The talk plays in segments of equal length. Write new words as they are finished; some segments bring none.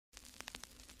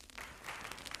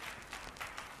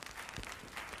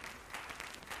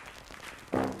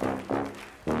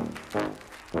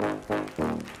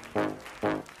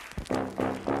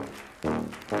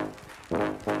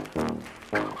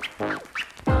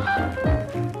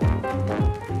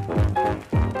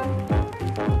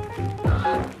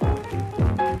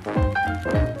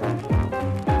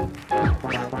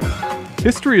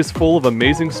History is full of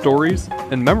amazing stories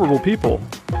and memorable people.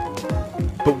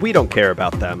 But we don't care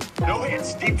about them. No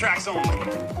hits, deep tracks only.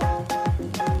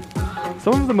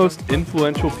 Some of the most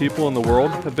influential people in the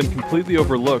world have been completely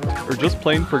overlooked or just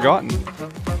plain forgotten.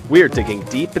 We're digging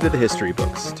deep into the history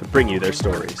books to bring you their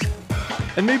stories.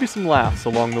 And maybe some laughs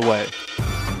along the way.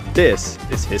 This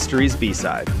is History's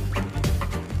B-Side.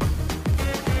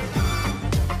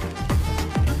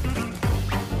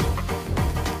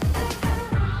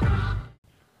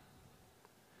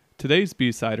 Today's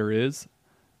B-Sider is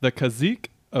the Cazique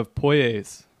of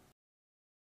Poyais.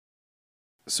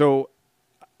 So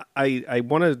I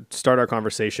want to start our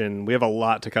conversation. We have a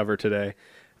lot to cover today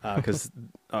because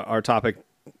our topic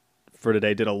for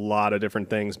today did a lot of different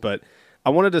things. But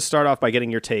I wanted to start off by getting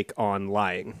your take on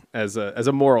lying as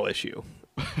a moral issue.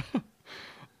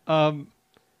 I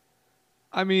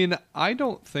mean, I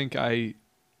don't think I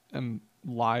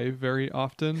lie very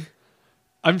often.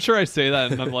 I'm sure I say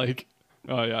that and I'm like,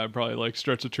 oh yeah, I probably like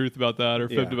stretched the truth about that or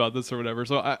fibbed about this or whatever.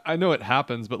 So I know it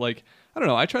happens, but like, I don't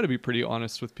know. I try to be pretty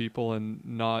honest with people and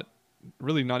not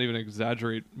even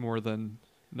exaggerate more than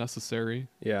necessary.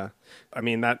 Yeah. I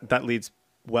mean, that leads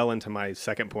well into my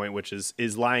second point, which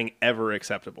is lying ever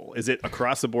acceptable? Is it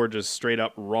across the board just straight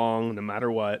up wrong no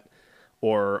matter what?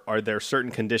 Or are there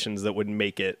certain conditions that would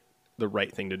make it the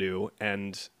right thing to do?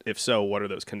 And if so, what are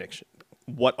those conditions?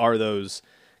 What are those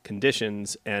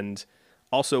conditions? And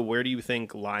also, where do you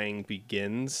think lying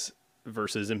begins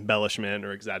versus embellishment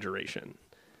or exaggeration?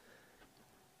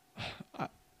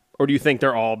 Or do you think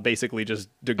they're all basically just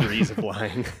degrees of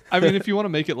lying? I mean, if you want to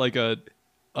make it like a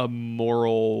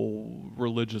moral,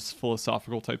 religious,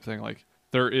 philosophical type thing, like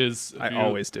there is. I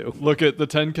always do. Look at the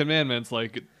 10 Commandments,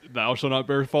 like thou shalt not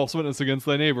bear false witness against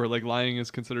thy neighbor. Like lying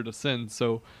is considered a sin.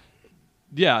 So,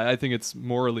 yeah, I think it's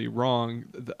morally wrong.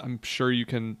 I'm sure you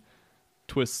can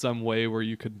twist some way where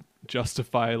you could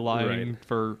justify lying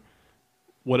for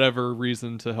whatever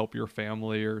reason to help your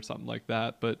family or something like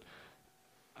that. But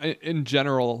in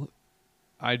general,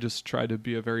 I just try to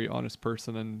be a very honest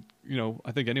person. And,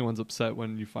 I think anyone's upset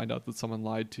when you find out that someone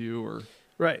lied to you or...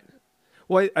 Right.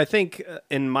 Well, I think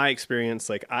in my experience,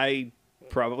 like I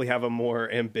probably have a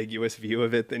more ambiguous view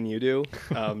of it than you do.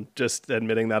 Just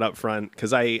admitting that up front.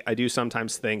 Because I do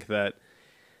sometimes think that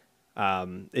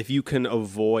if you can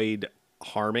avoid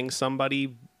harming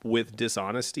somebody with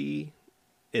dishonesty,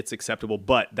 it's acceptable.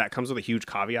 But that comes with a huge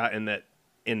caveat in that,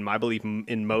 in my belief,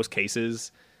 in most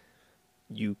cases,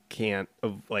 you can't,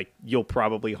 you'll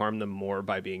probably harm them more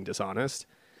by being dishonest.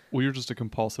 Well, you're just a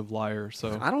compulsive liar,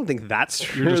 so... I don't think that's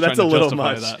true. You're just That's a trying to little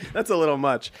justify much. that. That's a little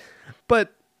much.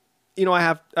 But,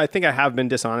 I think I have been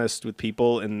dishonest with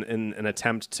people in an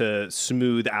attempt to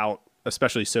smooth out,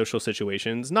 especially social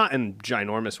situations, not in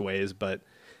ginormous ways, but,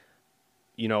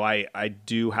 I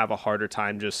do have a harder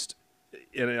time just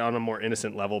on a more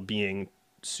innocent level being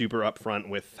super upfront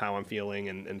with how I'm feeling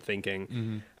and thinking.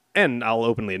 Mm-hmm. And I'll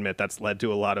openly admit that's led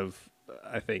to a lot of,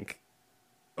 I think,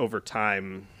 over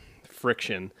time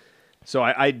friction. So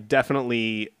I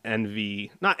definitely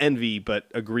not envy, but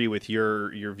agree with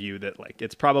your view that like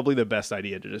it's probably the best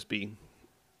idea to just be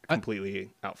completely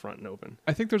out front and open.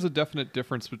 I think there's a definite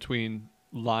difference between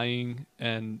lying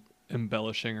and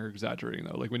embellishing or exaggerating,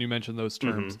 though. Like when you mention those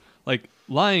terms, like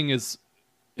lying is,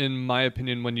 in my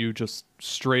opinion, when you just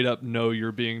straight up know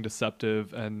you're being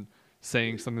deceptive and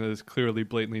saying something that is clearly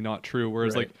blatantly not true.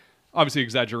 Whereas like obviously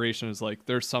exaggeration is like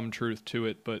there's some truth to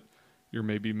it, but you're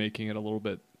maybe making it a little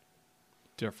bit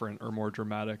different or more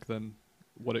dramatic than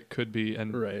what it could be.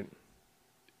 And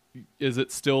is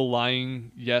it still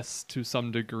lying? Yes, to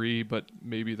some degree, but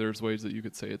maybe there's ways that you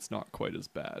could say it's not quite as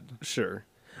bad. Sure.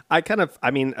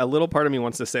 a little part of me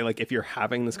wants to say, like, if you're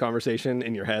having this conversation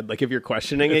in your head, like if you're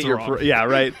questioning it's it, wrong. Yeah,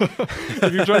 right.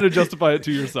 If you're trying to justify it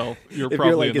to yourself, you're if probably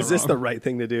you're like, in the is this wrong. the right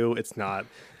thing to do? It's not.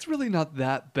 It's really not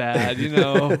that bad,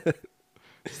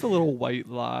 Just a little white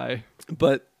lie.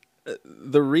 But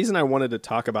the reason I wanted to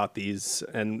talk about these,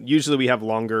 and usually we have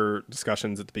longer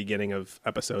discussions at the beginning of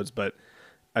episodes, but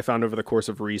I found over the course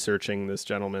of researching this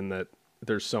gentleman that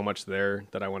there's so much there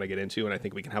that I want to get into, and I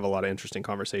think we can have a lot of interesting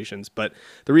conversations. But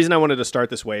the reason I wanted to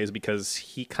start this way is because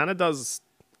he kind of does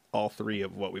all three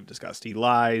of what we've discussed. He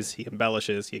lies, he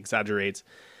embellishes, he exaggerates,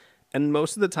 and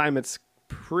most of the time it's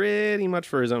pretty much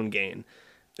for his own gain,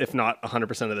 if not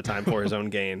 100% of the time for his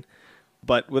own gain.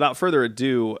 But without further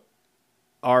ado,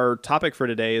 our topic for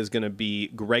today is going to be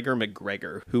Gregor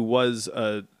MacGregor, who was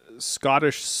a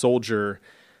Scottish soldier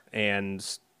and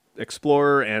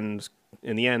explorer and,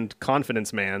 in the end,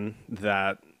 confidence man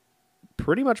that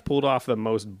pretty much pulled off the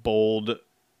most bold,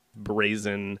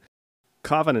 brazen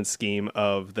covenant scheme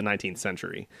of the 19th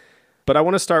century. But I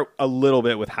want to start a little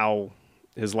bit with how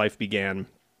his life began.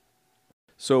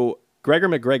 So Gregor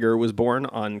MacGregor was born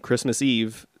on Christmas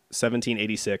Eve,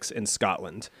 1786 in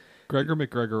Scotland. Gregor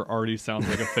MacGregor already sounds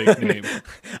like a fake name.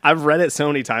 I've read it so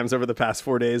many times over the past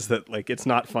 4 days that like it's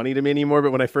not funny to me anymore.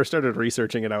 But when I first started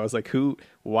researching it, I was like,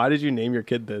 why did you name your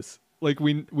kid this? Like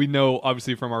we know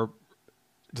obviously from our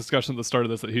discussion at the start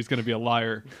of this that he's going to be a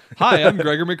liar. Hi, I'm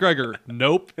Gregor MacGregor.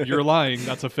 Nope, you're lying.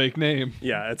 That's a fake name.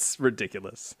 Yeah, it's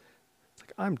ridiculous. It's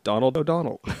like, I'm Donald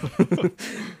O'Donnell.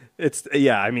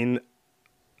 I mean,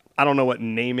 I don't know what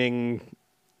naming...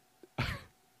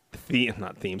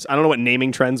 not themes. I don't know what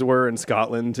naming trends were in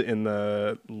Scotland in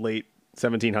the late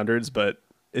 1700s, but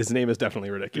his name is definitely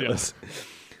ridiculous. Yeah.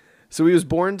 So he was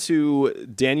born to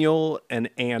Daniel and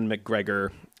Anne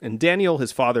MacGregor. And Daniel,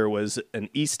 his father, was an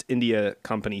East India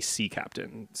Company sea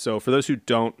captain. So for those who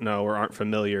don't know or aren't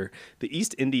familiar, the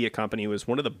East India Company was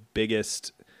one of the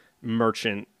biggest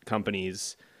merchant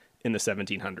companies in the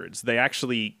 1700s. They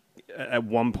actually, at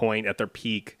one point at their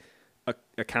peak,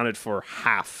 accounted for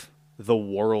half the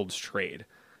world's trade.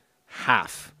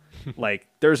 Half. Like,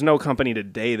 there's no company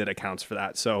today that accounts for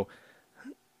that. So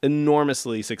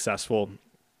enormously successful.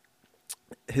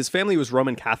 His family was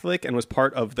Roman Catholic and was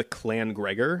part of the Clan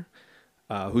Gregor,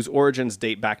 whose origins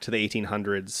date back to the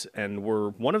 1800s and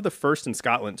were one of the first in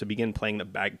Scotland to begin playing the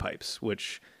bagpipes,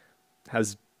 which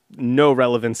has no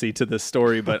relevancy to this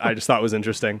story, but I just thought it was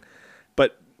interesting.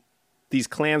 But these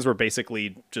clans were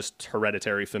basically just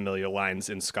hereditary familial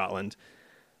lines in Scotland.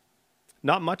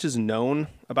 Not much is known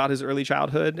about his early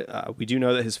childhood. We do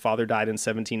know that his father died in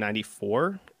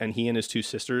 1794, and he and his two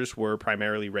sisters were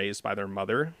primarily raised by their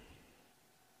mother.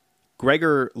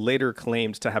 Gregor later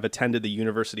claimed to have attended the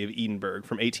University of Edinburgh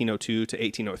from 1802 to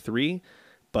 1803,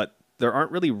 but there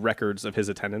aren't really records of his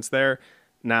attendance there.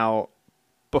 Now,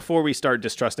 before we start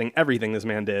distrusting everything this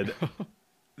man did,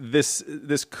 this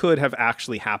could have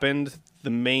actually happened.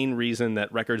 The main reason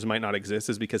that records might not exist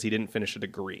is because he didn't finish a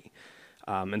degree.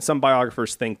 And some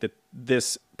biographers think that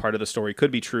this part of the story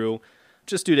could be true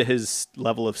just due to his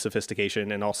level of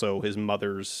sophistication and also his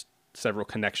mother's several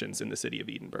connections in the city of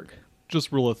Edinburgh.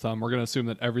 Just rule of thumb, we're going to assume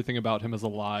that everything about him is a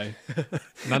lie.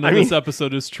 None of this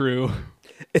episode is true.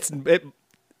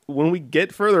 When we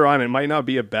get further on, it might not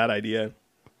be a bad idea.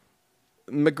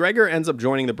 MacGregor ends up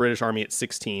joining the British Army at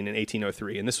 16 in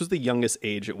 1803, and this was the youngest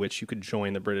age at which you could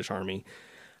join the British Army.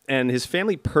 And his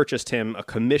family purchased him a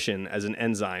commission as an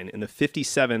ensign in the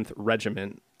 57th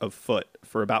Regiment of Foot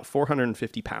for about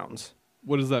 £450.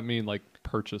 What does that mean, like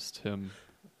purchased him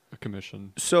a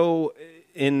commission? So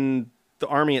in the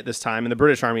army at this time, in the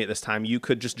British Army at this time, you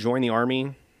could just join the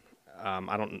army.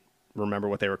 I don't remember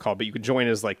what they were called, but you could join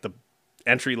as like the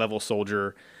entry-level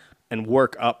soldier and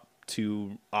work up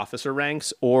to officer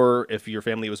ranks. Or if your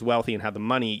family was wealthy and had the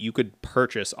money, you could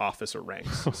purchase officer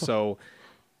ranks. So...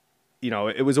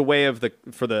 it was a way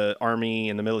for the army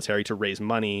and the military to raise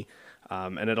money,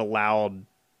 and it allowed...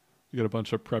 You got a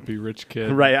bunch of preppy rich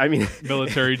kids. Right, I mean...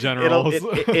 military generals.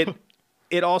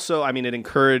 It also, I mean, it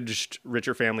encouraged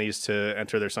richer families to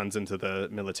enter their sons into the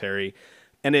military,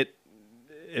 and it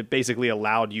basically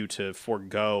allowed you to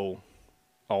forego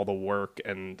all the work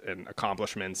and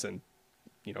accomplishments and,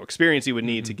 experience you would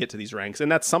need to get to these ranks.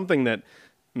 And that's something that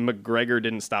MacGregor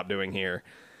didn't stop doing here.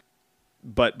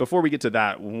 But before we get to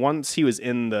that, once he was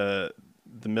in the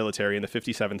military in the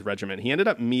 57th Regiment, he ended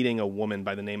up meeting a woman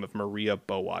by the name of Maria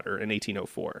Bowater in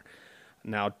 1804.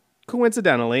 Now,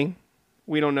 coincidentally,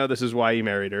 we don't know this is why he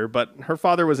married her, but her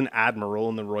father was an admiral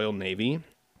in the Royal Navy,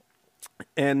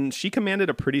 and she commanded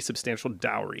a pretty substantial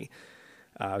dowry.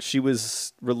 She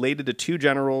was related to two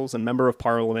generals, a member of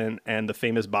parliament, and the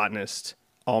famous botanist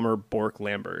Almer Bork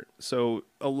Lambert. So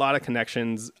a lot of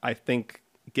connections. I think,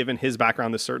 given his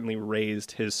background, this certainly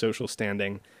raised his social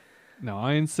standing. No,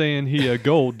 I ain't saying he a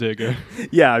gold digger.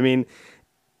 Yeah, I mean,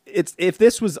 if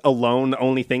this was alone the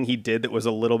only thing he did that was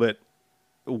a little bit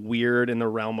weird in the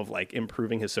realm of like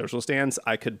improving his social stance,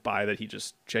 I could buy that he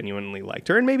just genuinely liked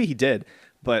her, and maybe he did.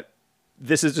 But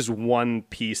this is just one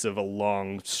piece of a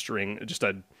long string, just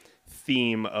a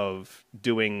theme of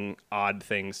doing odd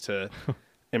things to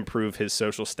improve his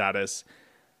social status.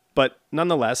 But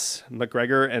nonetheless,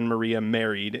 MacGregor and Maria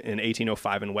married in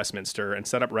 1805 in Westminster and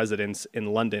set up residence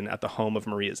in London at the home of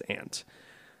Maria's aunt.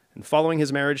 And following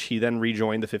his marriage, he then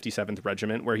rejoined the 57th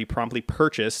Regiment, where he promptly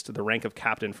purchased the rank of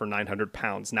captain for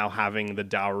 £900, now having the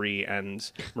dowry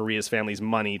and Maria's family's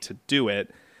money to do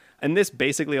it. And this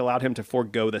basically allowed him to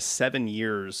forego the 7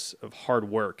 years of hard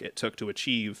work it took to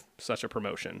achieve such a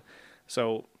promotion.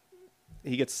 So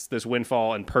he gets this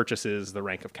windfall and purchases the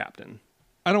rank of captain.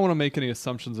 I don't want to make any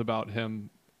assumptions about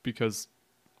him because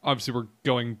obviously we're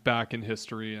going back in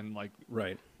history and like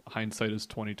right hindsight is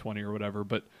 2020 or whatever,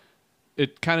 but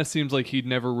it kind of seems like he'd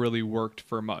never really worked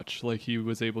for much. Like he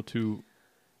was able to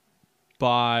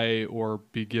buy or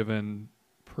be given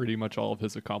pretty much all of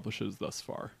his accomplishments thus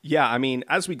far. Yeah, I mean,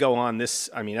 as we go on,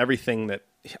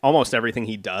 almost everything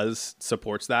he does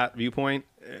supports that viewpoint.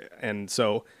 And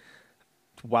so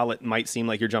while it might seem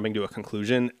like you're jumping to a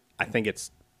conclusion, I think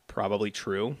it's probably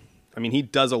true. I mean, he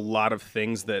does a lot of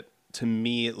things that, to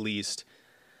me at least,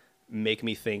 make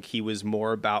me think he was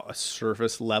more about a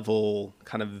surface level,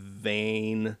 kind of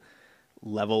vain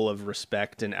level of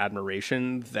respect and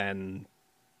admiration than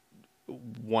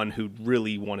one who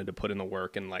really wanted to put in the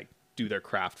work and like do their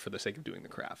craft for the sake of doing the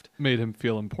craft. Made him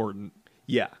feel important.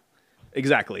 Yeah,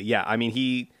 exactly. Yeah. I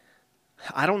mean,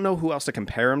 I don't know who else to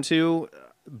compare him to,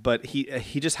 but he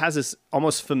just has this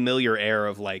almost familiar air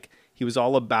of like, he was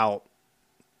all about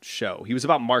show. He was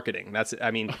about marketing. That's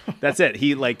it.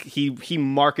 He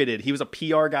marketed. He was a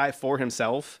PR guy for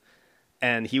himself,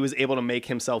 and he was able to make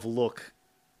himself look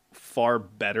far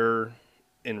better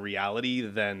in reality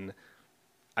than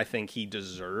I think he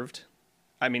deserved.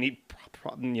 I mean,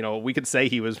 we could say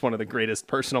he was one of the greatest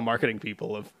personal marketing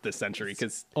people of this century,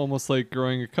 because almost like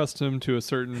growing accustomed to a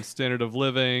certain standard of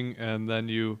living, and then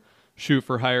you shoot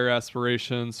for higher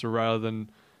aspirations. So rather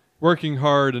than working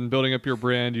hard and building up your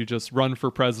brand, you just run for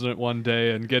president one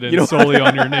day and get in solely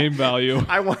on your name value.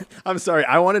 I'm sorry.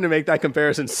 I wanted to make that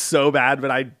comparison so bad, but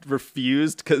I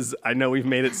refused, because I know we've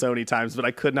made it so many times, but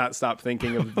I could not stop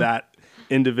thinking of that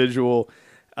individual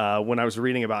when I was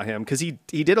reading about him, because he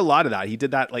did a lot of that. He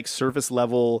did that like surface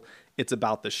level. It's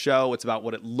about the show. It's about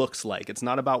what it looks like. It's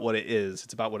not about what it is.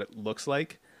 It's about what it looks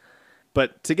like.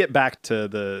 But to get back to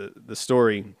the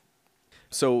story,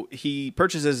 so he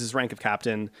purchases his rank of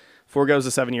captain, foregoes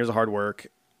the 7 years of hard work.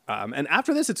 And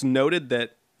after this, it's noted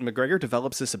that MacGregor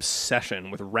develops this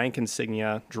obsession with rank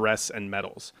insignia, dress, and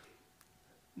medals.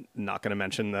 Not going to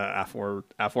mention the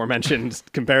aforementioned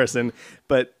comparison,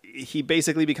 but he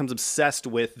basically becomes obsessed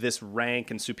with this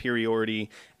rank and superiority,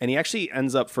 and he actually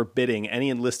ends up forbidding any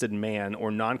enlisted man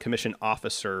or non-commissioned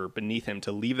officer beneath him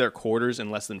to leave their quarters in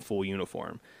less than full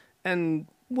uniform, and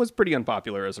was pretty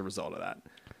unpopular as a result of that.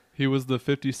 He was the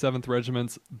 57th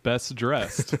Regiment's best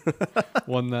dressed.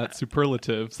 Won that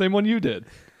superlative. Same one you did.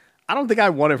 I don't think I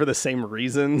won it for the same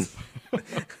reasons.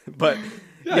 But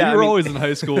you were always in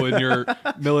high school in your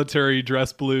military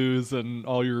dress blues and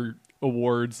all your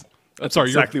awards.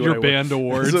 Your band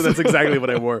awards. So that's exactly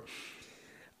what I wore.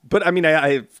 But I mean,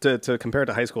 to compare it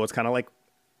to high school, it's kind of like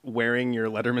wearing your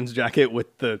Letterman's jacket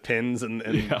with the pins and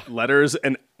letters,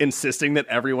 and insisting that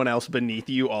everyone else beneath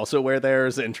you also wear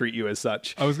theirs and treat you as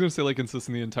such. I was going to say like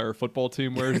insisting the entire football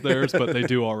team wears theirs, but they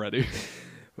do already.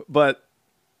 But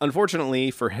unfortunately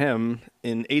for him,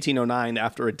 in 1809,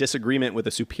 after a disagreement with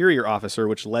a superior officer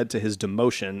which led to his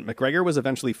demotion, MacGregor was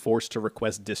eventually forced to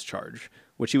request discharge,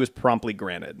 which he was promptly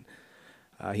granted.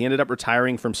 He ended up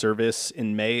retiring from service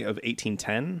in May of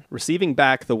 1810, receiving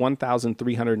back the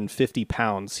 1,350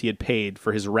 pounds he had paid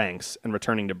for his ranks and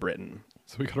returning to Britain.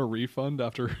 So we got a refund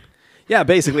after? Yeah,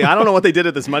 basically. I don't know what they did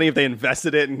with this money, if they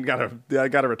invested it and got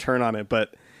a return on it,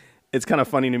 but it's kind of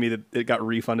funny to me that it got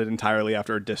refunded entirely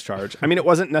after a discharge. I mean, it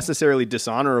wasn't necessarily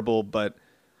dishonorable, but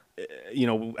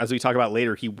as we talk about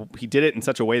later, he did it in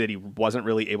such a way that he wasn't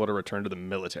really able to return to the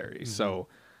military. Mm-hmm. So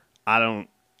I don't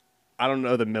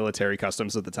know the military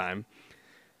customs at the time.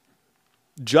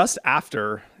 Just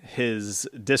after his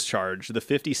discharge, the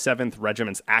 57th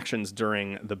Regiment's actions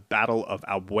during the Battle of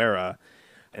Albuera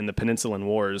and the Peninsulan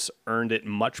Wars earned it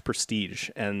much prestige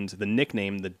and the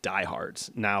nickname the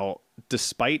Diehards. Now,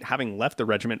 despite having left the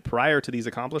regiment prior to these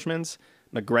accomplishments,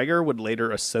 MacGregor would later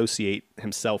associate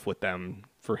himself with them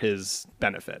for his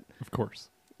benefit. Of course.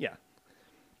 Yeah.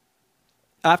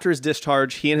 After his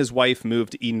discharge, he and his wife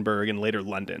moved to Edinburgh and later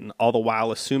London, all the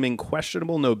while assuming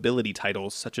questionable nobility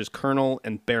titles such as colonel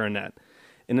and baronet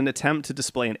in an attempt to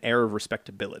display an air of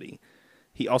respectability.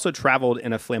 He also traveled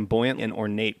in a flamboyant and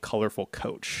ornate, colorful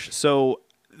coach. So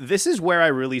this is where I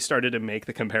really started to make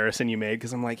the comparison you made,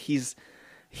 because I'm like, he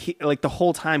the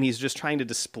whole time he's just trying to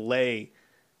display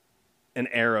an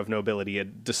air of nobility,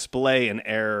 display an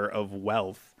air of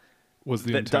wealth. Was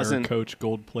the entire coach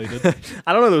gold-plated?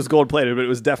 I don't know if it was gold-plated, but it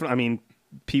was definitely, I mean,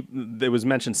 it was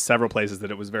mentioned several places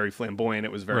that it was very flamboyant,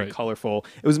 it was very colorful.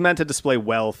 It was meant to display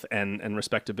wealth and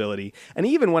respectability. And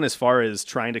he even went as far as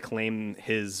trying to claim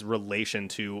his relation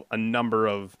to a number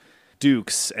of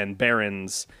dukes and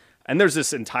barons. And there's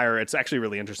this it's actually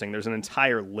really interesting. There's an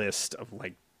entire list of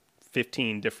like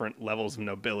 15 different levels of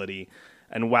nobility.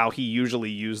 And while he usually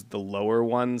used the lower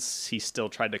ones, he still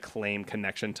tried to claim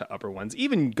connection to upper ones,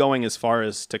 even going as far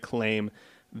as to claim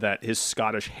that his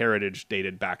Scottish heritage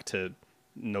dated back to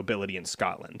nobility in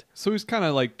Scotland. So he's kind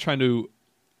of like trying to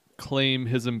claim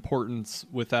his importance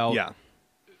without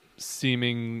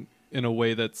seeming in a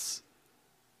way that's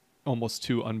almost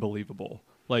too unbelievable.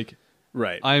 Like,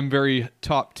 right. I'm very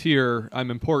top tier,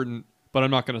 I'm important, but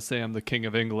I'm not going to say I'm the king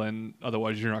of England,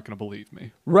 otherwise you're not going to believe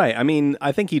me. Right. I mean,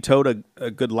 I think he towed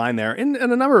a good line there. And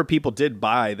a number of people did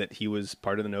buy that he was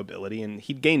part of the nobility, and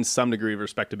he'd gained some degree of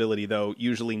respectability, though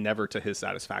usually never to his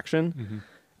satisfaction. Mm-hmm.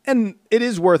 And it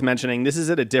is worth mentioning, this is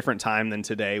at a different time than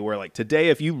today, where like today,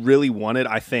 if you really wanted,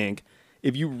 I think,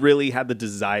 if you really had the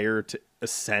desire to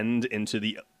ascend into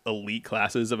the elite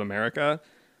classes of America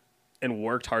and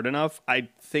worked hard enough, I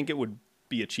think it would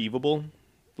be achievable.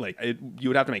 Like you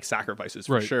would have to make sacrifices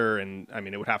for sure. And I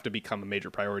mean, it would have to become a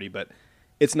major priority, but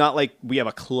it's not like we have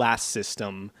a class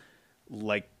system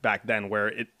like back then where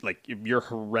it like if you're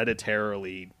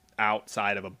hereditarily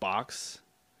outside of a box,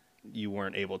 you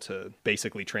weren't able to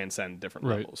basically transcend different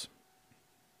levels.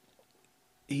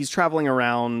 He's traveling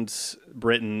around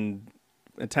Britain,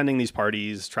 attending these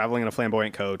parties, traveling in a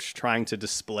flamboyant coach, trying to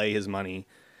display his money.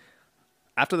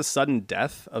 After the sudden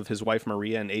death of his wife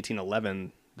Maria in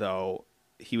 1811, though,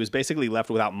 he was basically left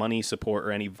without money, support,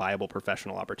 or any viable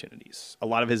professional opportunities. A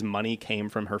lot of his money came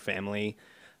from her family.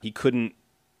 He couldn't,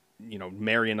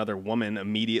 marry another woman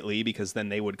immediately because then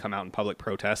they would come out in public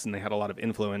protest, and they had a lot of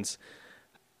influence.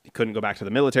 He couldn't go back to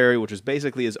the military, which was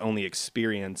basically his only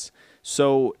experience.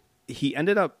 So he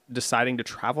ended up deciding to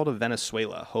travel to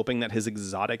Venezuela, hoping that his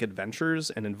exotic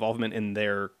adventures and involvement in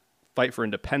their fight for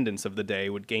independence of the day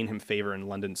would gain him favor in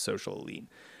London's social elite.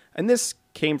 And this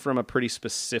came from a pretty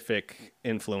specific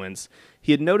influence.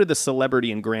 He had noted the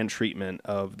celebrity and grand treatment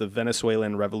of the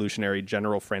Venezuelan revolutionary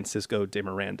General Francisco de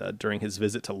Miranda during his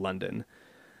visit to London.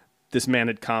 This man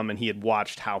had come and he had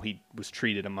watched how he was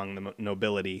treated among the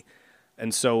nobility.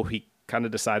 And so he kind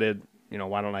of decided,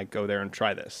 why don't I go there and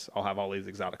try this? I'll have all these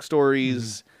exotic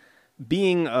stories. Mm-hmm.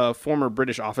 Being a former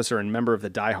British officer and member of the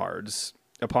Diehards,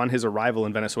 upon his arrival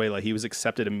in Venezuela, he was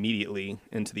accepted immediately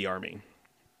into the army.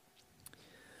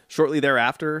 Shortly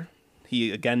thereafter,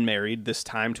 he again married, this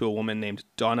time to a woman named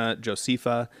Donna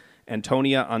Josefa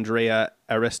Antonia Andrea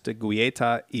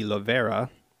Aristeguieta y Lovera,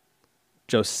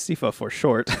 Josefa for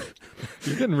short.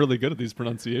 You're getting really good at these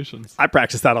pronunciations. I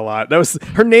practiced that a lot.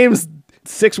 Her name's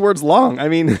 6 words long. I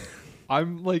mean,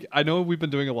 I'm like, I know we've been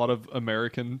doing a lot of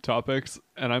American topics,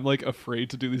 and I'm like afraid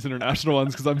to do these international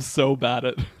ones because I'm so bad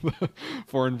at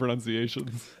foreign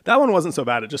pronunciations. That one wasn't so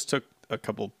bad. It just took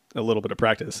a little bit of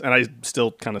practice, and I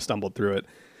still kind of stumbled through it.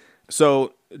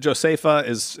 So Josefa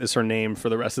is her name for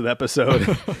the rest of the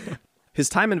episode. His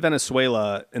time in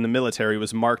Venezuela in the military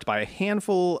was marked by a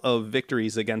handful of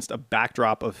victories against a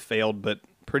backdrop of failed but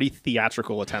pretty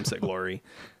theatrical attempts at glory.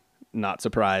 Not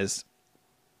surprised.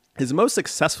 His most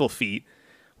successful feat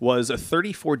was a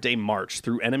 34-day march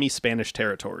through enemy Spanish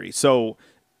territory. So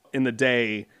in the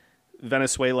day,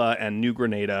 Venezuela and New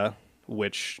Granada,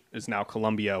 which is now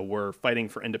Colombia, were fighting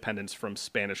for independence from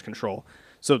Spanish control.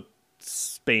 So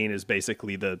Spain is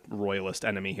basically the royalist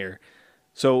enemy here.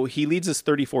 So he leads this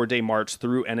 34-day march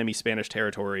through enemy Spanish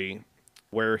territory,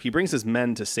 where he brings his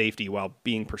men to safety while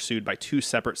being pursued by 2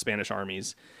 separate Spanish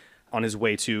armies on his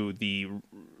way to the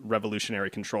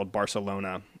revolutionary-controlled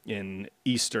Barcelona in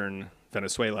eastern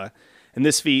Venezuela. And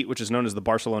this feat, which is known as the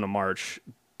Barcelona March,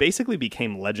 basically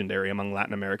became legendary among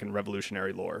Latin American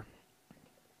revolutionary lore.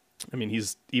 I mean,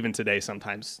 he's even today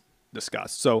sometimes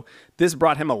discussed. So this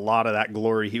brought him a lot of that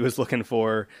glory he was looking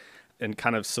for and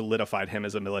kind of solidified him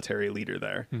as a military leader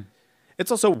there. It's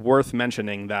also worth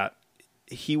mentioning that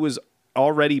he was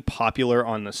already popular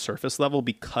on the surface level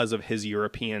because of his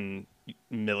European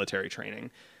military training.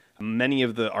 Many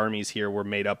of the armies here were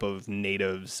made up of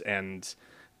natives and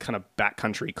kind of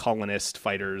backcountry colonist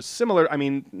fighters. Similar, I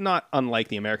mean, not unlike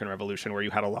the American Revolution where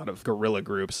you had a lot of guerrilla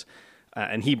groups.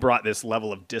 And he brought this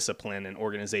level of discipline and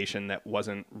organization that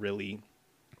wasn't really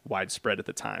widespread at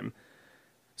the time.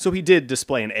 So he did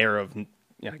display an air of,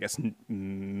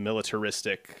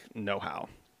 militaristic know-how.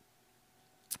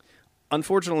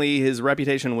 Unfortunately, his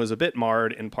reputation was a bit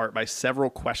marred in part by several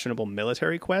questionable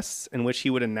military quests in which he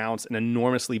would announce an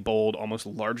enormously bold, almost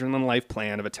larger-than-life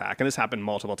plan of attack, and this happened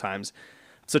multiple times,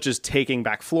 such as taking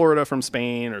back Florida from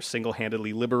Spain or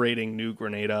single-handedly liberating New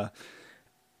Granada.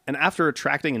 And after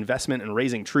attracting investment and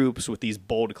raising troops with these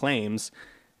bold claims,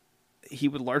 he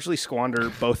would largely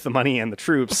squander both the money and the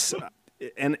troops.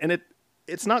 And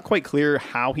it's not quite clear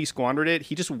how he squandered it.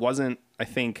 He just wasn't, I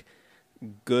think,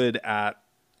 good at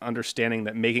understanding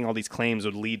that making all these claims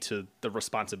would lead to the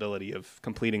responsibility of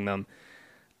completing them.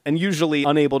 And usually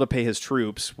unable to pay his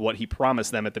troops what he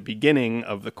promised them at the beginning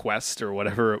of the quest or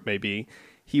whatever it may be,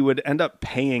 he would end up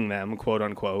paying them, quote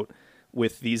unquote,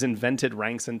 with these invented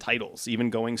ranks and titles, even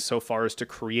going so far as to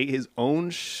create his own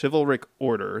chivalric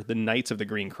order, the Knights of the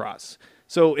Green Cross.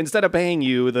 So instead of paying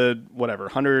you the, whatever,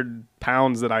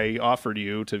 £100 that I offered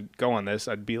you to go on this,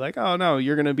 I'd be like, oh, no,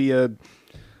 you're going to be a,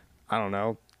 I don't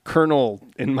know, colonel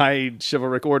in my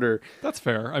chivalric order. That's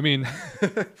fair. I mean,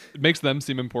 it makes them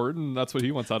seem important. That's what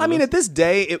he wants out of I mean, this. at this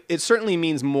day, it certainly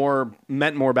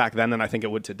meant more back then than I think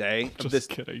it would today. Just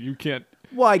kidding. You can't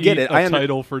Well, I get eat it. a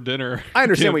title for dinner. I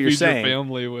understand You what can't you're feed saying. Your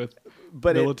family with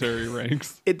military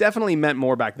ranks. It definitely meant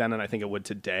more back then than I think it would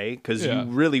today, because Yeah. you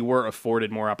really were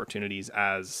afforded more opportunities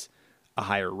as a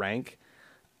higher rank.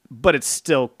 But it's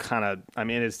still kind of, I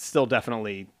mean, it's still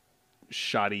definitely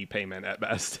shoddy payment at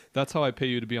best. That's how I pay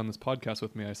you to be on this podcast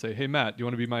with me. I say, hey, Matt, do you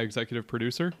want to be my executive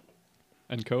producer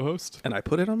and co-host? And I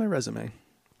put it on my resume.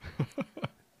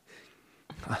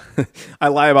 I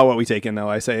lie about what we take in, though.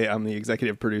 I say I'm the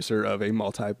executive producer of a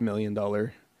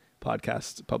multi-million-dollar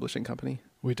podcast publishing company.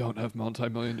 We don't have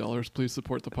multi-million dollars. Please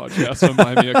support the podcast and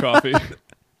buy me a coffee.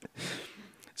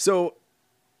 So,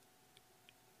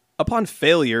 upon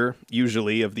failure,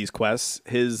 usually, of these quests,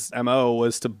 his MO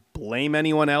was to blame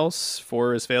anyone else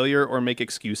for his failure or make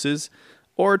excuses,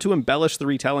 or to embellish the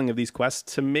retelling of these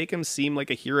quests to make him seem like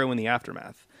a hero in the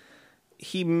aftermath.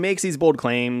 He makes these bold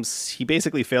claims, he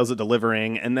basically fails at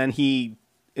delivering, and then he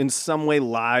in some way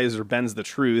lies or bends the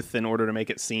truth in order to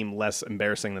make it seem less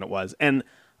embarrassing than it was. And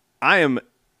I am,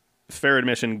 fair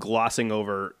admission, glossing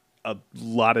over a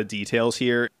lot of details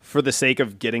here for the sake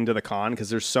of getting to the con, because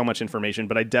there's so much information,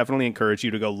 but I definitely encourage you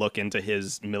to go look into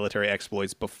his military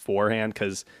exploits beforehand,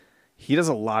 because he does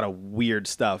a lot of weird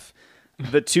stuff.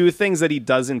 The two things that he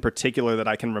does in particular that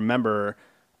I can remember,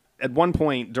 at one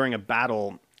point during a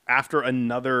battle, after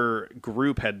another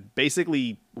group had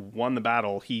basically won the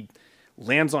battle, he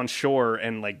lands on shore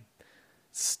and like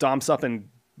stomps up and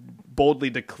boldly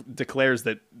declares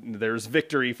that there's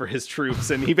victory for his troops.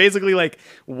 And he basically like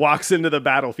walks into the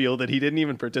battlefield that he didn't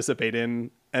even participate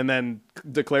in and then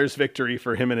declares victory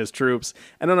for him and his troops.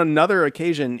 And on another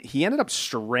occasion, he ended up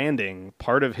stranding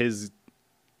part of his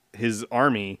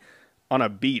army on a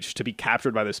beach to be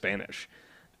captured by the Spanish.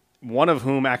 One of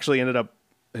whom actually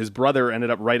his brother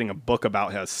ended up writing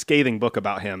a scathing book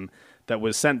about him that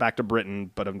was sent back to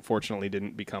Britain, but unfortunately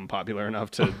didn't become popular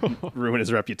enough to ruin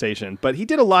his reputation. But he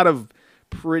did a lot of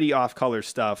pretty off-color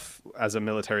stuff as a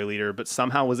military leader, but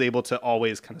somehow was able to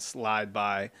always kind of slide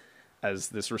by as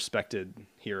this respected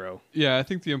hero. Yeah, I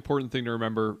think the important thing to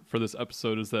remember for this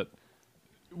episode is that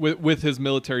with his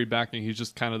military backing, he's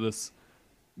just kind of this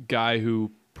guy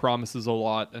who promises a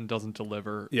lot and doesn't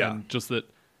deliver. Yeah. And just that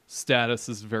status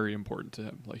is very important to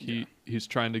him. Like he's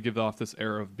trying to give off this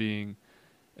air of being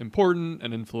important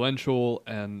and influential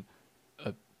and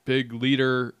a big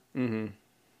leader,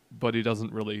 but he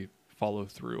doesn't really follow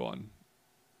through on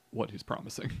what he's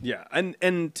promising. Yeah,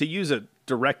 and to use a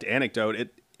direct anecdote,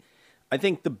 I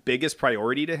think the biggest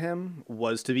priority to him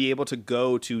was to be able to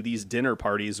go to these dinner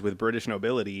parties with British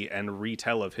nobility and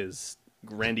retell of his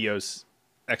grandiose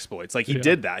exploits. Like he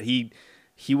did that. He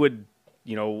would,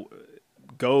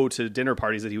 go to dinner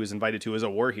parties that he was invited to as a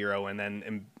war hero and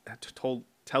then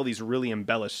tell these really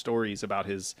embellished stories about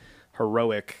his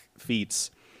heroic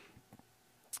feats.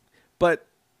 But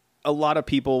a lot of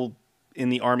people in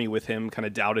the army with him kind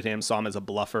of doubted him, saw him as a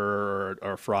bluffer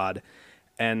or a fraud.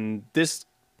 And this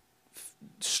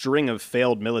string of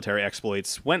failed military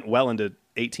exploits went well into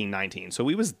 1819. So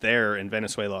he was there in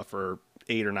Venezuela for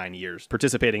 8 or 9 years,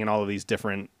 participating in all of these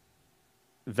different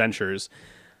ventures.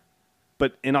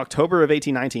 But in October of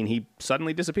 1819, he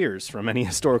suddenly disappears from any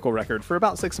historical record for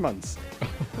about 6 months.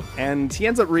 And he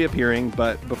ends up reappearing,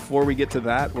 but before we get to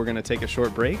that, we're going to take a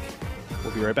short break.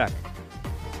 We'll be right back.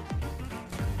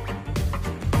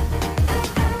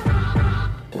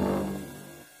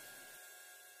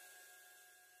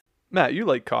 Matt, you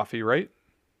like coffee, right?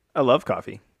 I love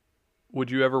coffee. Would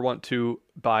you ever want to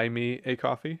buy me a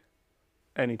coffee?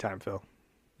 Anytime, Phil.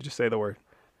 Just say the word.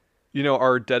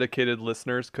 Our dedicated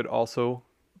listeners could also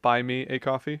buy me a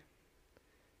coffee.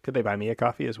 Could they buy me a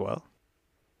coffee as well?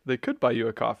 They could buy you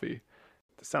a coffee.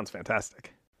 This sounds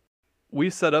fantastic. We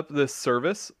set up this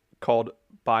service called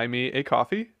Buy Me a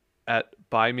Coffee at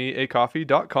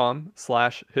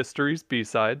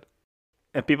buymeacoffee.com/historiesbside.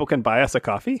 And people can buy us a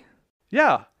coffee?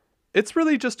 Yeah. It's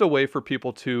really just a way for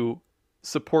people to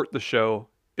support the show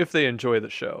if they enjoy the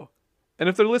show. And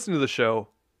if they're listening to the show,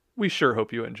 we sure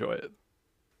hope you enjoy it.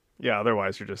 Yeah,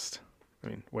 otherwise you're just,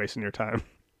 wasting your time.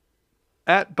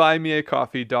 At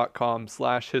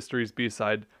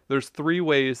buymeacoffee.com/historiesbside, there's 3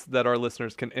 ways that our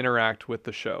listeners can interact with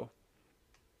the show.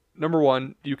 Number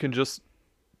 1, you can just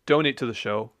donate to the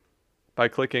show by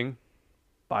clicking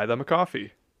Buy Them a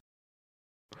Coffee.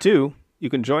 2, you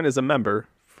can join as a member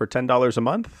for $10 a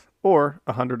month or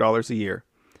 $100 a year.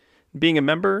 Being a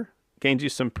member gains you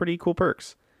some pretty cool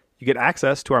perks. You get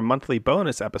access to our monthly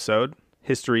bonus episode,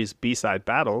 History's B-Side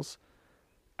Battles,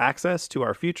 access to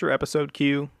our future episode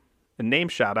queue, a name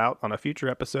shout-out on a future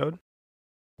episode.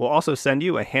 We'll also send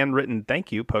you a handwritten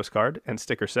thank you postcard and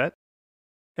sticker set,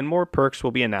 and more perks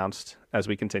will be announced as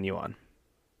we continue on.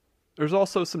 There's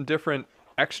also some different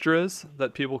extras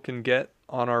that people can get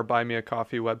on our Buy Me a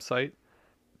Coffee website.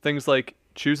 Things like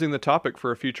choosing the topic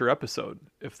for a future episode.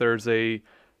 If there's a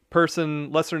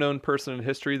lesser known person in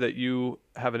history that you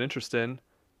have an interest in,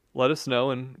 let us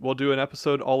know and we'll do an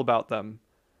episode all about them.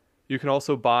 You can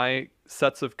also buy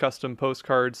sets of custom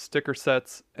postcards, sticker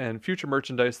sets, and future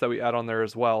merchandise that we add on there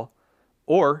as well.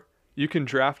 Or you can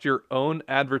draft your own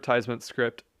advertisement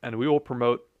script and we will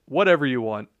promote whatever you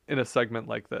want in a segment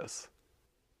like this.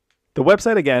 The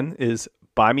website again is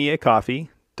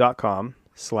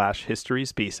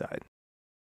buymeacoffee.com/historiesbside.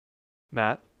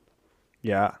 Matt?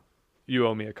 Yeah. You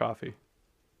owe me a coffee.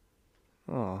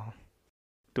 Oh.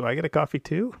 Do I get a coffee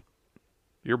too?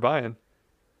 You're buying.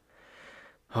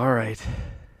 All right.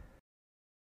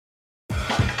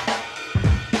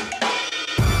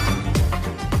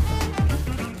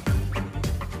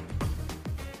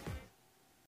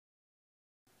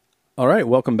 All right,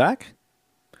 welcome back.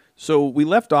 So we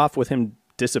left off with him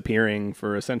disappearing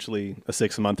for essentially a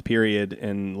 6-month period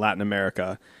in Latin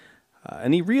America.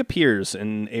 And he reappears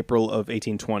in April of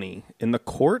 1820 in the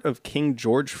court of King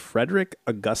George Frederick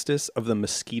Augustus of the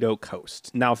Mosquito Coast.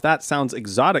 Now, if that sounds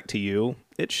exotic to you,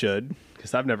 it should,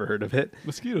 because I've never heard of it.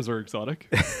 Mosquitoes are exotic.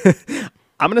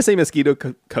 I'm going to say Mosquito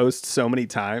Coast so many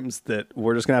times that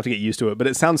we're just going to have to get used to it. But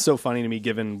it sounds so funny to me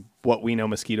given what we know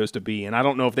mosquitoes to be. And I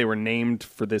don't know if they were named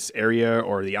for this area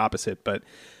or the opposite. But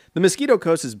the Mosquito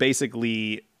Coast is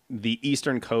basically the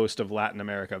eastern coast of Latin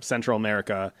America, of Central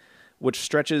America, which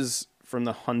stretches from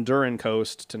the Honduran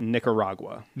coast to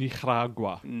Nicaragua.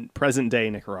 Present-day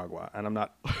Nicaragua. And I'm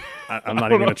not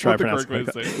even going to try to pronounce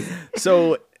it.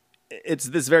 So it's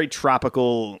this very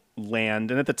tropical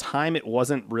land, and at the time it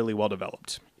wasn't really well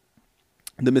developed.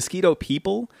 The Mosquito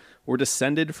people were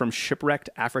descended from shipwrecked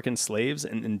African slaves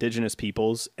and indigenous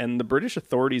peoples, and the British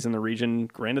authorities in the region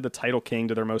granted the title king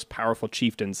to their most powerful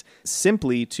chieftains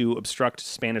simply to obstruct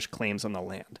Spanish claims on the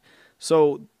land.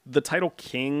 So the title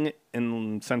king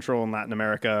in Central and Latin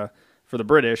America for the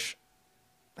British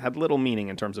had little meaning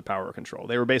in terms of power or control.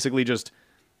 They were basically just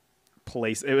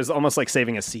it was almost like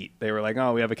saving a seat. They were like,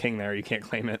 oh, we have a king there, you can't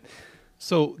claim it.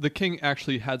 So the king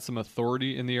actually had some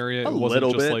authority in the area. It wasn't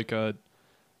just bit. Like a...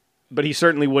 But he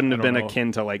certainly wouldn't have been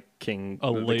akin to like king. A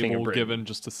the label king of Britain. Given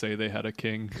just to say they had a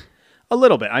king. A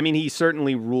little bit. I mean, he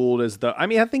certainly ruled as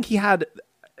I think he had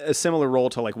a similar role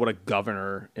to like what a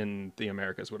governor in the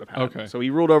Americas would have had. Okay. So he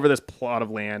ruled over this plot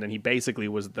of land, and he basically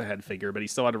was the head figure, but he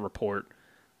still had to report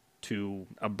to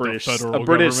a British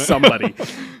somebody.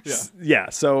 Yeah.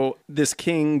 So this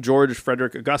king, George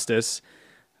Frederick Augustus,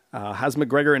 has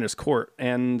MacGregor in his court,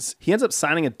 and he ends up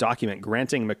signing a document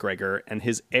granting MacGregor and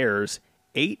his heirs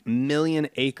 8 million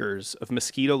acres of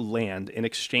Mosquito land in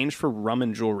exchange for rum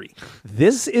and jewelry.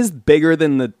 This is bigger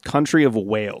than the country of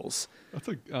Wales. That's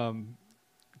a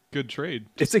good trade.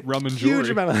 It's a rum and huge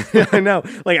jewelry. amount of, I know.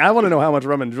 Like, I want to know how much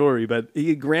rum and jewelry, but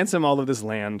he grants him all of this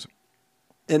land.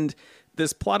 And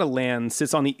this plot of land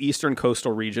sits on the eastern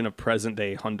coastal region of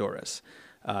present-day Honduras,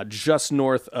 just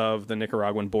north of the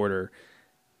Nicaraguan border.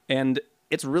 And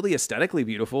it's really aesthetically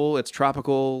beautiful. It's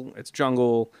tropical. It's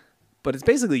jungle. But it's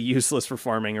basically useless for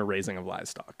farming or raising of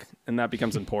livestock. And that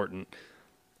becomes important.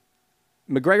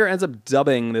 MacGregor ends up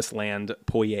dubbing this land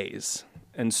Poyais,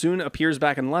 and soon appears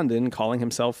back in London calling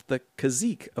himself the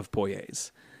Cazique of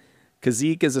Poyais.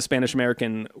 Cazique is a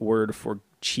Spanish-American word for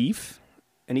chief,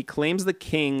 and he claims the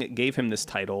king gave him this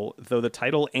title, though the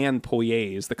title and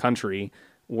Poyais, the country,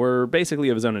 were basically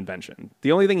of his own invention.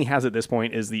 The only thing he has at this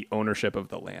point is the ownership of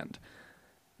the land.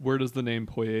 Where does the name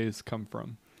Poyais come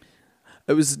from?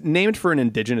 It was named for an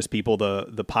indigenous people,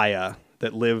 the Poyais,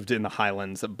 that lived in the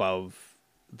highlands above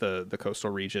the coastal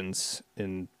regions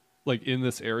in... Like in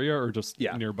this area or just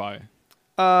nearby?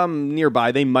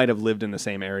 Nearby. They might have lived in the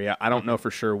same area. I don't know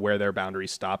for sure where their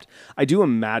boundaries stopped. I do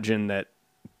imagine that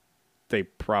they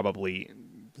probably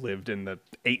lived in the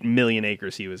 8 million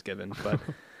acres he was given, but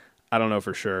I don't know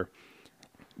for sure.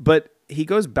 But he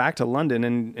goes back to London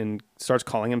and starts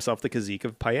calling himself the Cazique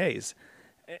of Poyais.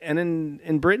 And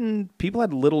in Britain, people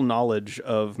had little knowledge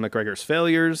of MacGregor's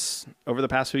failures over the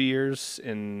past few years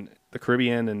in the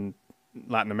Caribbean and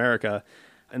Latin America.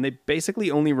 And they basically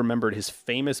only remembered his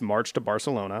famous march to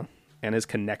Barcelona and his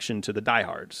connection to the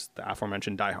diehards, the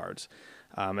aforementioned diehards.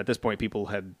 At this point, people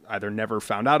had either never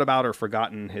found out about or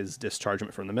forgotten his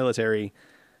dischargement from the military.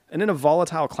 And in a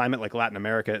volatile climate like Latin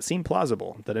America, it seemed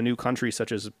plausible that a new country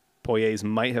such as Poyais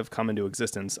might have come into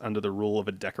existence under the rule of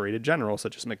a decorated general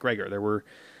such as MacGregor. There were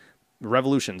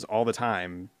revolutions all the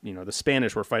time. You know, the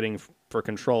Spanish were fighting for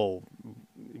control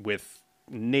with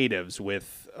natives,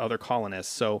 with other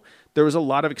colonists. So there was a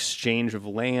lot of exchange of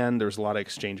land. There was a lot of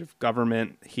exchange of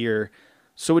government here.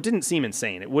 So it didn't seem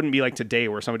insane. It wouldn't be like today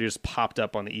where somebody just popped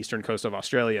up on the eastern coast of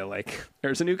Australia, like,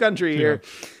 there's a new country here.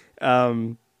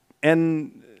 And,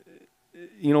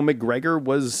 you know, MacGregor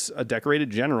was a decorated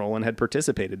general and had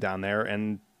participated down there,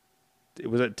 and it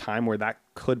was a time where that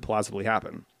could plausibly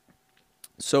happen.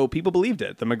 So people believed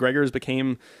it. The MacGregors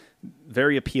became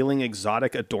very appealing,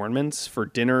 exotic adornments for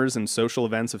dinners and social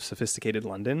events of sophisticated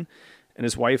London. And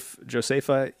his wife,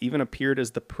 Josepha, even appeared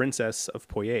as the Princess of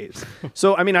Poyais.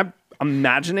 So, I mean, I'm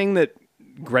imagining that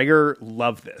Gregor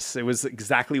loved this. It was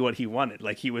exactly what he wanted.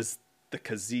 Like, he was the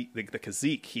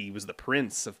Cazique. He was the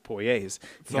Prince of Poyais.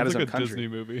 He Sounds like a Disney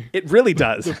movie. It really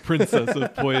does. The Princess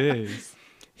of Poyais.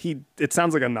 It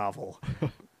sounds like a novel.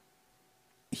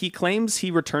 He claims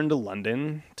he returned to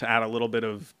London to add a little bit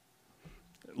of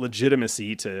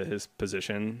legitimacy to his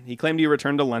position. He claimed he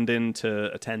returned to London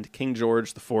to attend King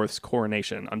George IV's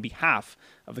coronation on behalf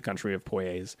of the country of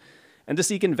Poyais and to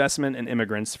seek investment and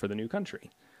immigrants for the new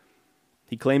country.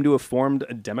 He claimed to have formed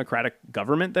a democratic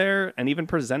government there and even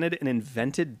presented an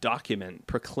invented document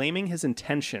proclaiming his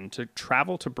intention to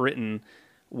travel to Britain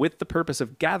with the purpose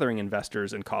of gathering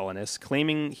investors and colonists,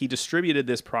 claiming he distributed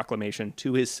this proclamation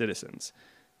to his citizens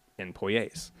in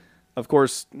Poyais. Of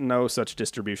course, no such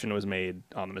distribution was made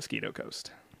on the Mosquito Coast.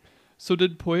 So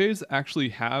did Poyais actually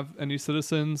have any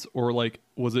citizens, or like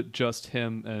was it just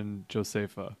him and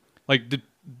Josepha? Like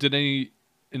did any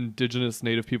indigenous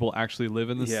native people actually live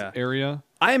in this area?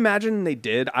 I imagine they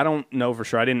did. I don't know for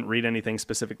sure. I didn't read anything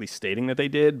specifically stating that they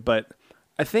did, but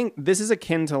I think this is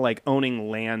akin to like owning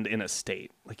land in a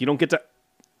state. Like, you don't get to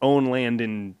own land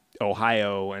in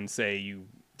Ohio and say you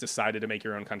decided to make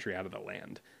your own country out of the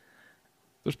land.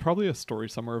 There's probably a story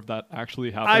somewhere of that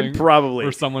actually happening.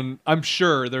 I'm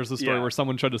sure there's a story where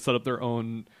someone tried to set up their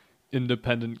own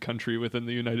independent country within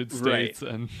the United States.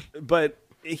 Right. But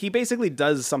he basically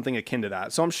does something akin to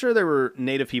that. So I'm sure there were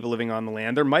native people living on the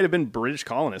land. There might have been British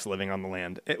colonists living on the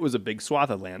land. It was a big swath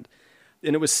of land.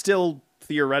 And it was still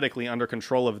theoretically under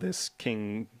control of this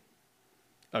King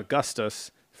Augustus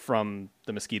from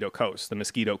the Mosquito Coast, the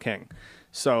Mosquito King.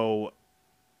 So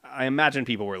I imagine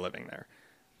people were living there.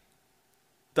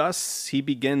 Thus, he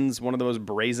begins one of the most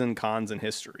brazen cons in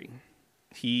history.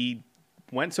 He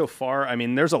went so far. I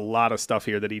mean, there's a lot of stuff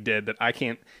here that he did that I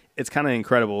can't. It's kind of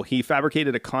incredible. He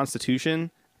fabricated a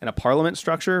constitution and a parliament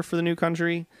structure for the new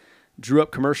country, drew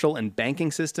up commercial and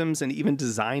banking systems, and even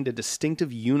designed a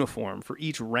distinctive uniform for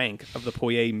each rank of the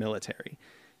Poyais military.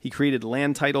 He created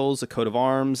land titles, a coat of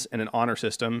arms, and an honor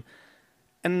system,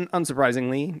 and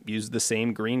unsurprisingly, used the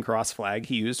same green cross flag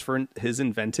he used for his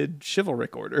invented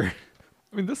chivalric order.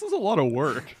 I mean, this is a lot of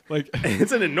work. Like,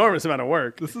 it's an enormous amount of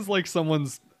work. This is like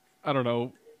someone's, I don't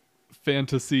know,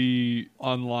 fantasy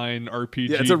online RPG.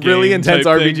 Yeah, it's a really intense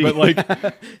RPG. Thing, but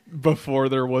like before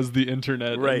there was the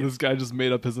internet, right. And this guy just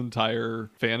made up his entire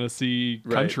fantasy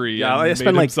country and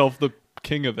made himself the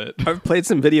king of it. I've played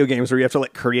some video games where you have to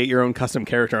like create your own custom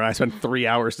character, and I spent 3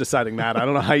 hours deciding that. I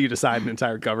don't know how you decide an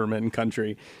entire government and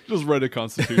country. Just write a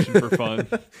constitution for fun.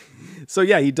 So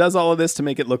yeah, he does all of this to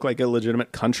make it look like a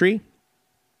legitimate country.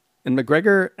 And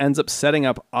MacGregor ends up setting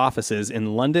up offices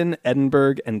in London,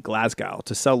 Edinburgh, and Glasgow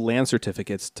to sell land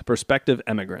certificates to prospective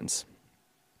emigrants.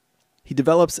 He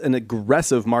develops an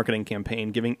aggressive marketing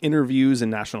campaign, giving interviews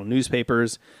in national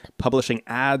newspapers, publishing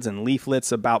ads and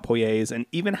leaflets about Poyais, and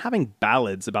even having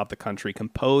ballads about the country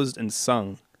composed and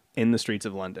sung in the streets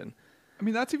of London. I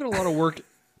mean, that's even a lot of work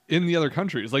in the other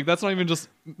countries. Like, that's not even just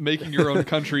making your own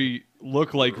country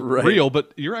look like real,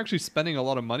 but you're actually spending a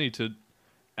lot of money to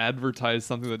advertise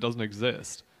something that doesn't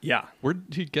exist. Yeah. Where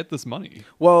did he get this money?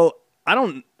 Well, I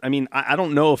don't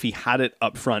know if he had it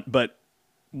up front, but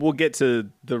we'll get to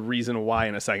the reason why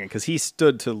in a second, because he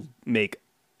stood to make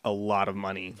a lot of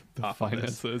money off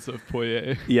finances of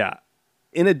Poyais. Yeah.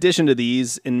 In addition to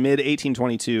these, in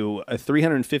mid-1822, a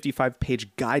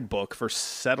 355-page guidebook for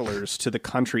settlers to the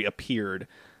country appeared,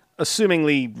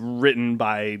 assumingly written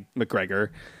by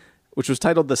MacGregor, which was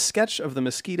titled The Sketch of the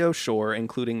Mosquito Shore,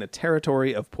 including the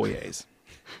territory of Poyais.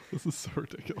 This is so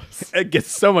ridiculous. It gets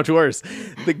so much worse.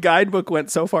 The guidebook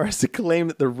went so far as to claim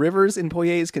that the rivers in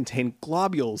Poyais contained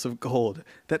globules of gold,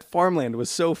 that farmland was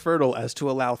so fertile as to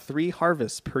allow 3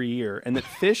 harvests per year, and that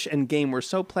fish and game were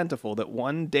so plentiful that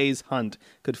one day's hunt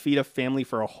could feed a family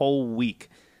for a whole week.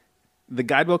 The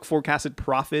guidebook forecasted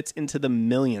profits into the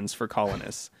millions for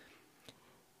colonists.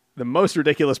 The most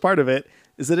ridiculous part of it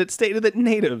is that it stated that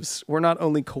natives were not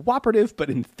only cooperative, but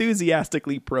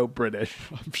enthusiastically pro-British.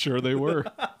 I'm sure they were.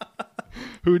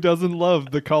 Who doesn't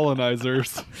love the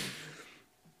colonizers?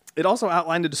 It also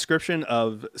outlined a description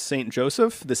of St.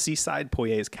 Joseph, the seaside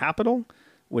Poyais capital,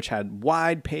 which had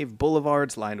wide paved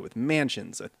boulevards lined with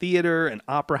mansions, a theater, an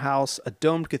opera house, a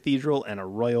domed cathedral, and a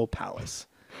royal palace.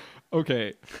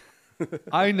 Okay.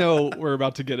 I know we're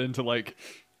about to get into like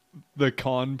the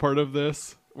con part of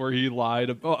this, where he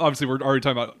lied. Obviously, we're already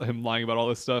talking about him lying about all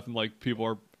this stuff, and like people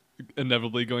are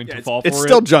inevitably going to fall for it. It's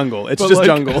still jungle. It's just like,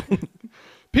 jungle.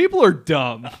 People are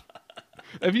dumb.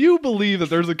 If you believe that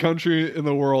there's a country in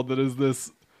the world that is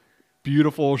this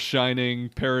beautiful, shining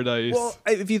paradise. Well,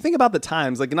 if you think about the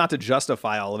times, like not to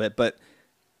justify all of it, but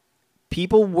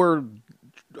people were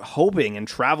hoping and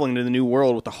traveling to the new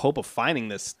world with the hope of finding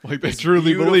this, like they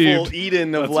truly believed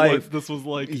Eden of life. This was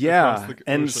like, yeah,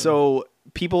 and so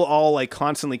people all like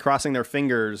constantly crossing their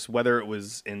fingers, whether it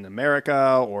was in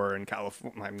America or in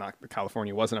California.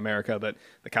 California wasn't America, but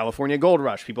the California gold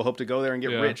rush. People hope to go there and get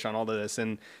rich on all of this,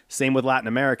 and same with Latin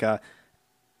America.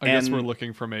 I guess we're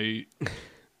looking from a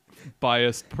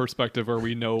biased perspective where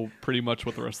we know pretty much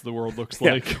what the rest of the world looks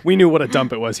like. We knew what a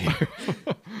dump it was here.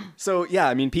 So yeah,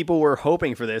 I mean, people were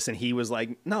hoping for this, and he was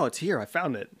like, "No, it's here. I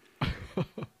found it."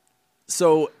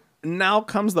 So now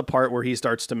comes the part where he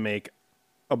starts to make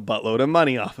a buttload of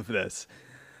money off of this.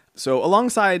 So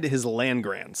alongside his land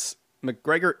grants,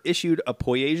 MacGregor issued a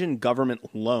Poyasian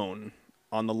government loan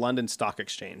on the London Stock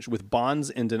Exchange with bonds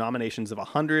in denominations of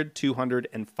 100, 200,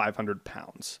 and 500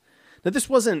 pounds. Now, this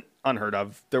wasn't unheard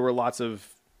of. There were lots of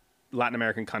Latin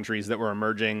American countries that were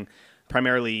emerging,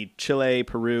 primarily Chile,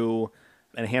 Peru,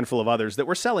 and a handful of others that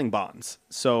were selling bonds.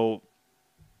 So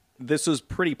this was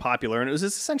pretty popular, and it was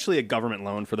essentially a government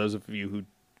loan for those of you who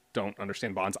don't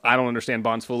understand bonds. I don't understand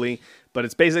bonds fully, but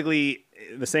it's basically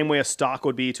the same way a stock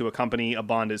would be to a company, a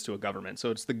bond is to a government. So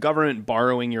it's the government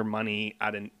borrowing your money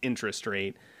at an interest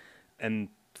rate, and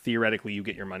theoretically you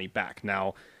get your money back.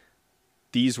 Now,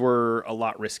 these were a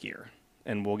lot riskier,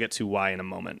 and we'll get to why in a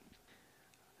moment.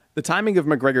 The timing of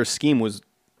MacGregor's scheme was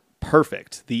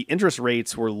perfect. The interest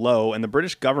rates were low, and the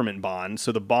British government bond,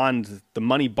 so the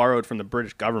money borrowed from the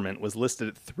British government, was listed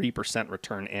at 3%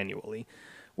 return annually,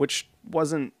 which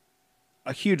wasn't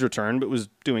a huge return, but was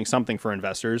doing something for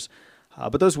investors.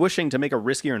 But those wishing to make a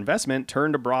riskier investment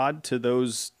turned abroad to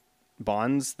those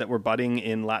bonds that were budding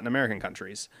in Latin American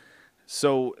countries.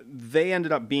 So they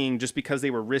ended up being, just because they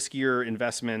were riskier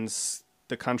investments,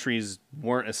 the countries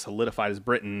weren't as solidified as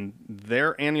Britain,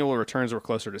 their annual returns were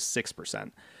closer to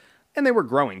 6%. And they were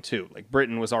growing too. Like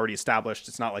Britain was already established.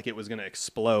 It's not like it was going to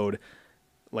explode.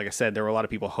 Like I said, there were a lot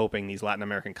of people hoping these Latin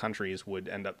American countries would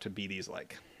end up to be these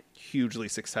like hugely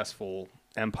successful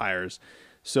empires.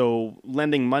 So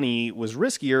lending money was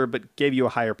riskier, but gave you a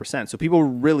higher percent. So people were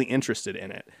really interested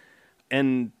in it.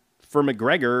 And for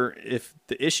MacGregor, if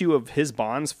the issue of his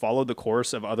bonds followed the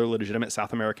course of other legitimate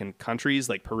South American countries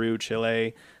like Peru,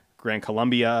 Chile, Gran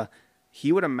Colombia,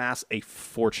 he would amass a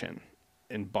fortune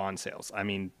in bond sales. I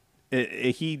mean,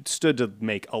 he stood to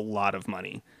make a lot of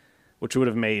money, which would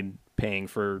have made paying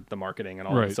for the marketing and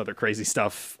all this other crazy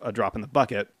stuff a drop in the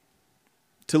bucket.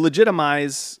 To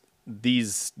legitimize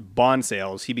these bond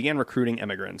sales, he began recruiting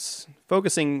immigrants,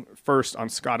 focusing first on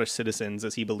Scottish citizens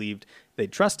as he believed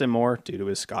they'd trust him more due to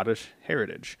his Scottish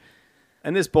heritage.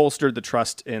 And this bolstered the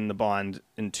trust in the bond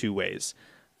in two ways.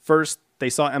 First, they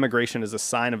saw emigration as a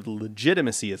sign of the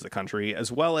legitimacy as a country,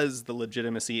 as well as the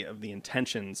legitimacy of the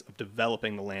intentions of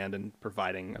developing the land and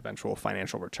providing eventual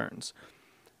financial returns.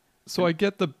 So I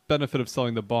get the benefit of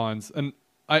selling the bonds, and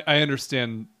I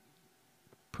understand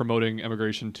promoting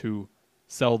immigration to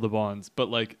sell the bonds, but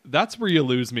like that's where you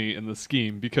lose me in the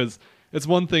scheme, because it's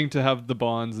one thing to have the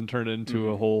bonds and turn it into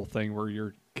a whole thing where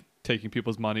you're taking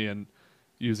people's money and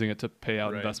using it to pay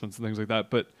out investments and things like that.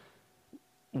 But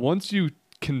once you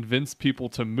convince people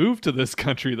to move to this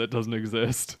country that doesn't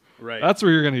exist, that's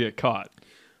where you're going to get caught.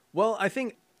 Well,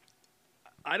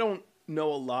 I don't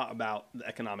know a lot about the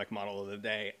economic model of the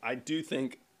day. I do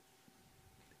think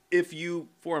if you,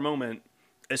 for a moment,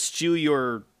 eschew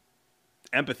your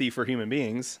empathy for human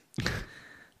beings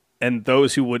and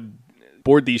those who would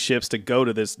board these ships to go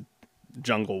to this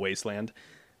jungle wasteland,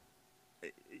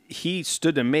 he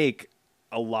stood to make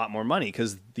a lot more money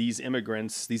because these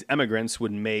emigrants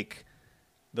would make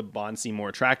the bond seem more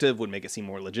attractive, would make it seem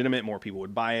more legitimate. More people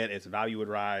would buy it. Its value would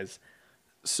rise.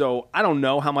 So I don't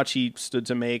know how much he stood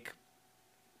to make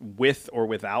with or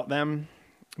without them,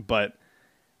 but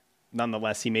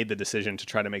nonetheless, he made the decision to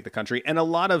try to make the country. And a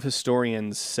lot of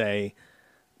historians say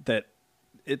that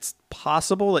it's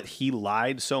possible that he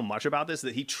lied so much about this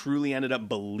that he truly ended up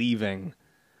believing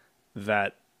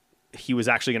that he was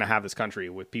actually going to have this country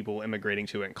with people immigrating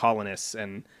to it and colonists,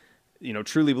 and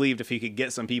truly believed if he could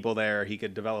get some people there, he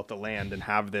could develop the land and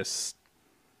have this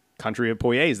country of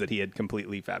Poyais that he had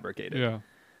completely fabricated. Yeah.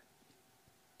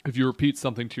 If you repeat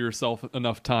something to yourself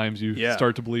enough times, you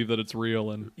start to believe that it's real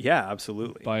and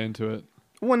absolutely buy into it.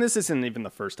 Well, this isn't even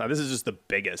the first time. This is just the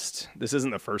biggest. This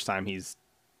isn't the first time he's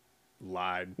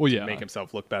lied to make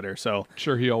himself look better. So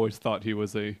sure, he always thought he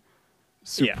was a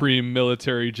supreme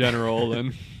military general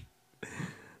and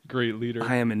great leader.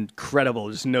 I am incredible.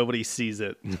 Just nobody sees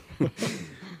it.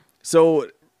 So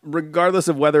regardless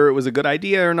of whether it was a good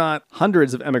idea or not,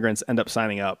 hundreds of immigrants end up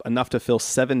signing up, enough to fill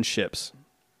 7 ships.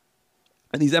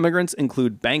 And these immigrants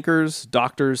include bankers,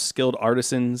 doctors, skilled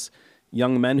artisans,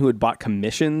 young men who had bought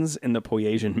commissions in the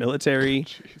Poyasian military,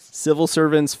 civil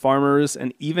servants, farmers,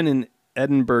 and even an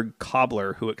Edinburgh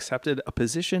cobbler who accepted a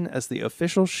position as the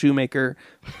official shoemaker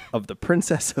of the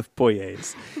Princess of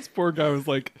Poyais. This poor guy was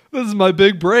like, this is my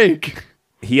big break.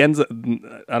 He ends up,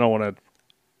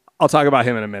 I'll talk about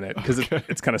him in a minute because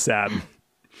it's kind of sad.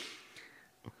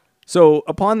 So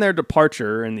upon their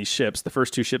departure in these ships, the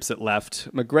first 2 ships that left,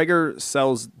 MacGregor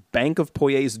sells Bank of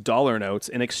Poyais dollar notes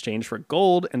in exchange for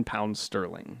gold and pounds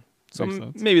sterling. So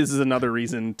maybe this is another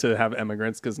reason to have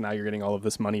immigrants, because now you're getting all of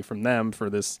this money from them for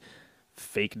this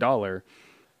fake dollar.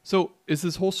 So is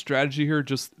this whole strategy here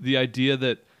just the idea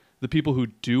that the people who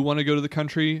do want to go to the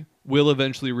country will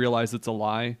eventually realize it's a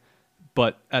lie,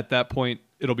 but at that point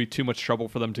it'll be too much trouble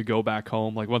for them to go back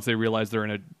home? Like once they realize they're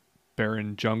in a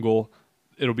barren jungle,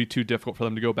 it'll be too difficult for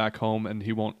them to go back home and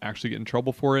he won't actually get in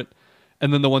trouble for it.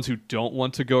 And then the ones who don't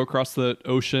want to go across the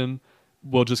ocean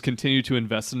will just continue to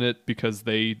invest in it because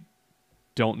they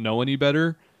don't know any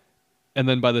better. And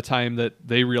then by the time that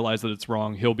they realize that it's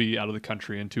wrong, he'll be out of the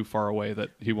country and too far away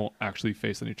that he won't actually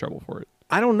face any trouble for it.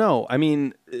 I don't know. I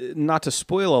mean, not to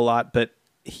spoil a lot, but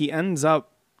he ends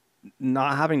up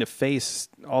not having to face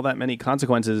all that many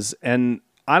consequences. And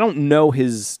I don't know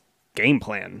his game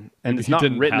plan, and it's not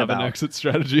written about an exit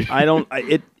strategy.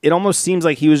 It almost seems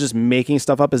like he was just making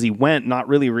stuff up as he went, not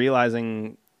really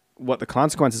realizing what the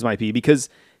consequences might be, because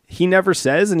he never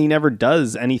says and he never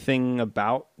does anything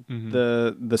about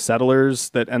the settlers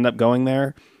that end up going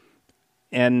there,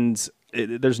 and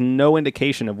there's no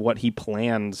indication of what he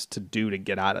plans to do to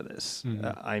get out of this.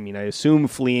 I mean, I assume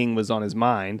fleeing was on his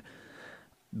mind,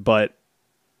 but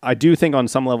I do think on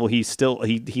some level he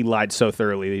lied so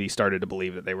thoroughly that he started to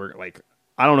believe that they were, like,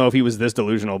 I don't know if he was this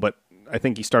delusional, but I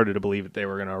think he started to believe that they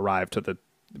were going to arrive to the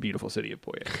beautiful city of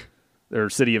Poyais,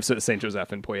 or city of Saint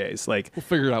Joseph in Poyais. Like, we'll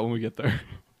figure it out when we get there.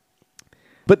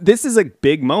 But this is a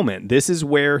big moment. This is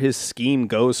where his scheme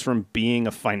goes from being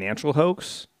a financial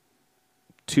hoax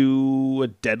to a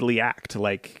deadly act.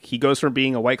 Like, he goes from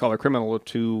being a white collar criminal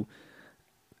to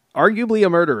arguably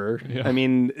a murderer. Yeah. I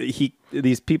mean,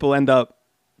 these people end up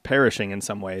perishing in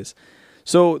some ways.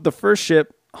 So the first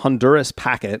ship, Honduras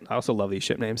Packet, I also love these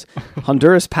ship names,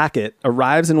 Honduras Packet,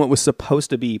 arrives in what was supposed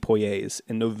to be Poyais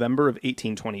in November of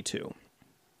 1822.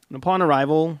 And upon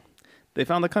arrival, they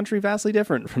found the country vastly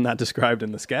different from that described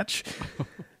in the sketch.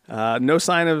 No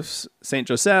sign of Saint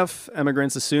Joseph.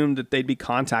 Immigrants assumed that they'd be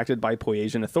contacted by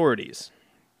Poyasian authorities.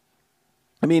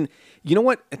 I mean, you know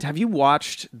what? Have you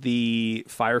watched the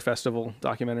Fire Festival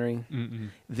documentary? Mm-mm.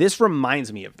 This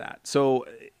reminds me of that. So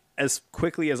as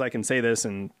quickly as I can say this,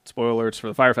 and spoiler alerts for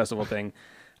the Fire Festival thing,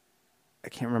 I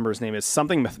can't remember his name. It's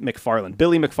something McFarland.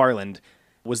 Billy McFarland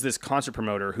was this concert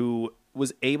promoter who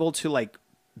was able to, like,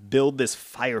 build this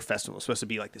fire festival. It's supposed to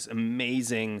be like this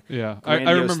amazing, I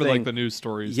remember thing. Like the news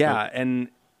stories. Yeah, and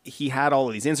he had all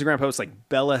of these Instagram posts, like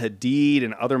Bella Hadid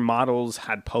and other models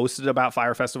had posted about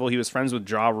Fire Festival. He was friends with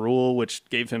Ja Rule, which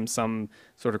gave him some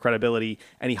sort of credibility.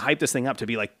 And he hyped this thing up to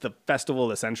be like the festival of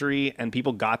the century. And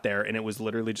people got there and it was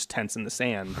literally just tents in the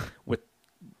sand with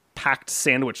packed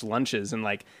sandwich lunches. And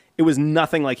like, it was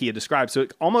nothing like he had described. So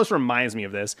it almost reminds me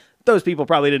of this. Those people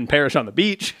probably didn't perish on the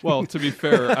beach. Well, to be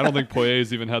fair, I don't think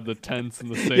Poyais even had the tents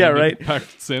and the sand and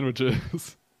packed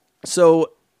sandwiches.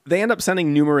 So they end up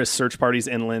sending numerous search parties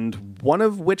inland, one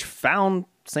of which found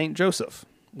St. Joseph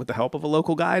with the help of a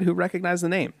local guide who recognized the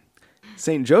name.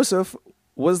 St. Joseph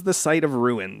was the site of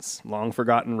ruins, long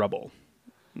forgotten rubble.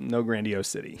 No grandiose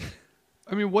city.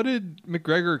 I mean, what did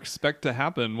MacGregor expect to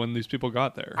happen when these people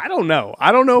got there? I don't know.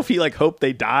 I don't know if he like hoped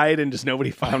they died and just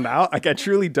nobody found out. Like I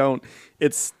truly don't.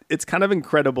 It's kind of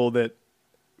incredible that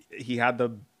he had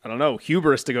the, I don't know,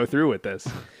 hubris to go through with this.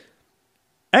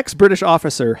 Ex-British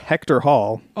officer Hector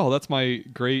Hall. Oh, that's my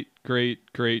great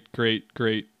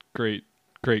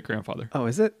grandfather. Oh,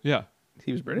 is it? Yeah.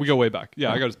 He was British? We go way back.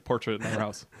 Yeah, I got his portrait in our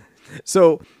house.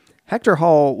 So Hector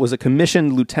Hall was a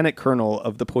commissioned lieutenant colonel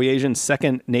of the Poyasian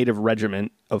 2nd Native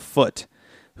Regiment of Foot,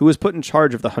 who was put in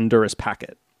charge of the Honduras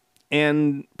packet.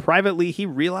 And privately, he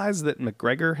realized that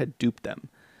MacGregor had duped them.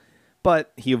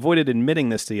 But he avoided admitting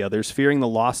this to the others, fearing the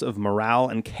loss of morale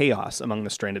and chaos among the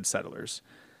stranded settlers.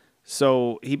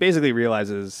 So he basically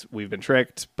realizes we've been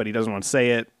tricked, but he doesn't want to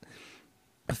say it.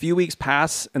 A few weeks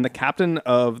pass, and the captain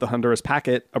of the Honduras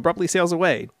packet abruptly sails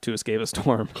away to escape a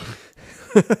storm.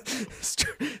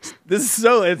 It's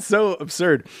so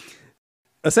absurd.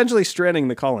 Essentially stranding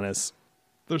the colonists.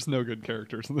 There's no good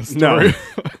characters in this story. No.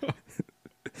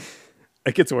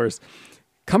 It gets worse.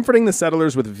 Comforting the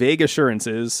settlers with vague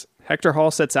assurances, Hector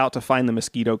Hall sets out to find the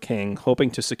Mosquito King, hoping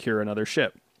to secure another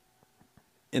ship.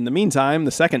 In the meantime,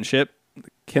 the second ship, the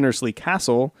Kinnersley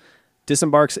Castle,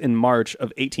 disembarks in March of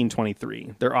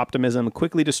 1823, their optimism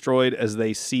quickly destroyed as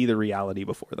they see the reality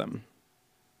before them.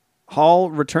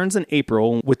 Hall returns in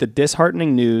April with the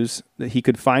disheartening news that he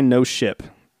could find no ship,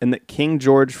 and that King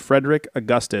George Frederick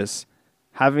Augustus,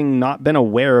 having not been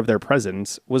aware of their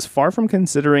presence, was far from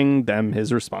considering them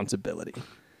his responsibility.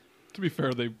 To be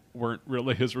fair, they weren't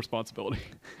really his responsibility.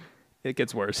 It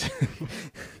gets worse.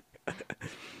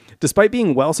 Despite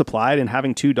being well supplied and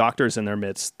having 2 doctors in their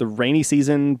midst, the rainy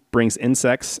season brings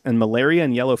insects, and malaria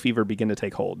and yellow fever begin to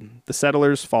take hold. The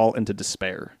settlers fall into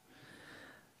despair.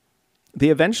 They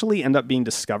eventually end up being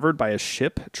discovered by a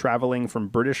ship traveling from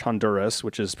British Honduras,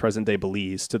 which is present-day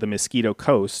Belize, to the Mosquito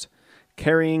Coast,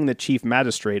 carrying the chief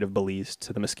magistrate of Belize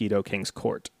to the Mosquito King's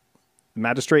court. The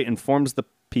magistrate informs the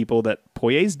people that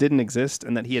Poyais didn't exist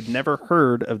and that he had never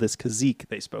heard of this Cazique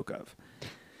they spoke of.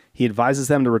 He advises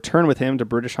them to return with him to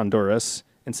British Honduras,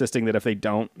 insisting that if they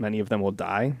don't, many of them will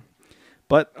die.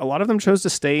 But a lot of them chose to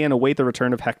stay and await the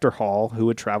return of Hector Hall, who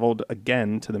had traveled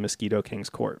again to the Mosquito King's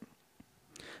court.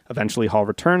 Eventually, Hall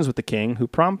returns with the king, who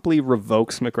promptly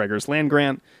revokes MacGregor's land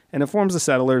grant and informs the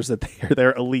settlers that they are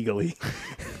there illegally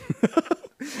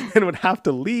and would have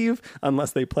to leave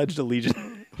unless they pledged allegiance.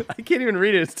 I can't even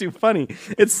read it. It's too funny.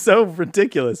 It's so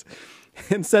ridiculous.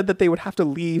 And said that they would have to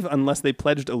leave unless they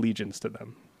pledged allegiance to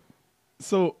them.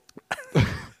 So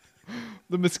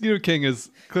the Mosquito King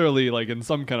is clearly like in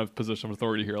some kind of position of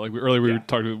authority here. Like we were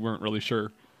talking, we weren't really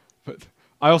sure. But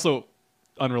I also,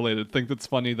 unrelated, think that's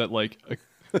funny that like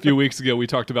a few weeks ago we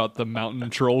talked about the Mountain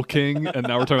Troll King, and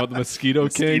now we're talking about the Mosquito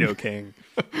King. Mosquito King.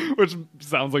 Which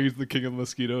sounds like he's the king of the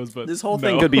mosquitoes, but this whole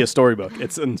thing could be a storybook.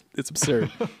 It's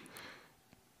absurd.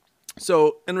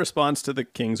 So, in response to the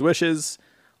king's wishes,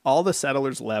 all the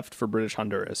settlers left for British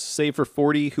Honduras, save for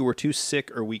 40 who were too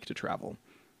sick or weak to travel.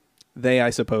 They, I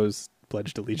suppose,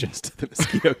 pledged allegiance to the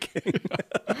Mosquito King.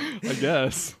 I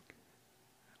guess.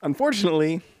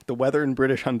 Unfortunately, the weather in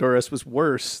British Honduras was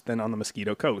worse than on the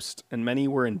Mosquito Coast, and many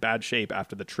were in bad shape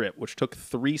after the trip, which took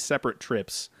 3 separate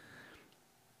trips.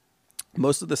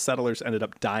 Most of the settlers ended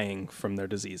up dying from their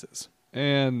diseases.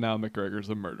 And now MacGregor's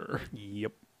a murderer.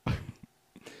 Yep.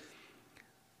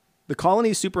 The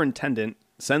colony's superintendent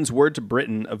sends word to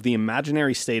Britain of the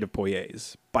imaginary state of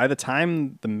Poyais. By the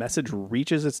time the message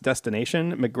reaches its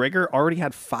destination, MacGregor already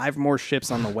had 5 more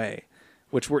ships on the way,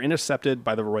 which were intercepted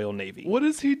by the Royal Navy. What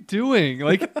is he doing?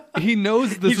 Like, he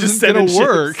knows this isn't going to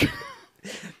work.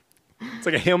 It's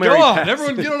like a Hail Mary Go on, pass.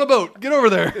 everyone get on a boat. Get over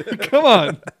there. Come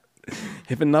on.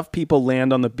 If enough people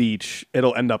land on the beach,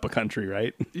 it'll end up a country,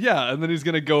 right? Yeah, and then he's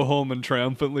going to go home and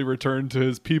triumphantly return to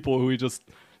his people who he just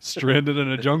stranded in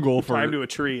a jungle for. Tie him to a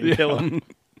tree and kill him.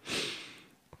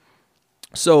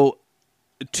 So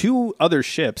 2 other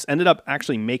ships ended up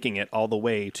actually making it all the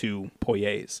way to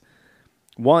Poyais.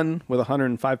 One with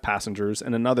 105 passengers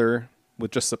and another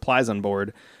with just supplies on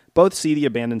board. Both see the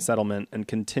abandoned settlement and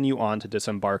continue on to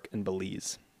disembark in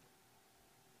Belize.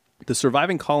 The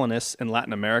surviving colonists in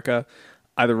Latin America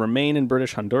either remain in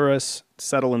British Honduras,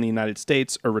 settle in the United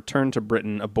States, or return to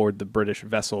Britain aboard the British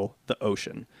vessel, the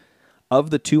Ocean.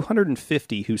 Of the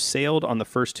 250 who sailed on the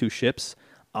first 2 ships,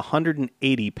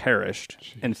 180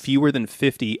 perished, and fewer than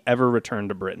 50 ever returned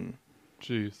to Britain.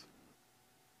 Jeez.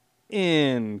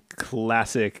 In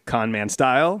classic conman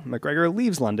style, MacGregor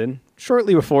leaves London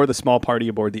shortly before the small party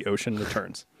aboard the Ocean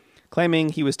returns, claiming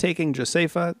he was taking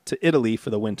Josefa to Italy for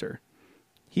the winter.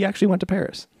 He actually went to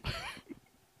Paris.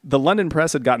 The London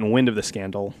press had gotten wind of the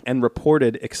scandal and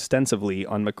reported extensively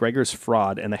on MacGregor's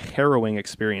fraud and the harrowing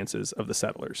experiences of the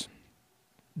settlers.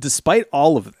 Despite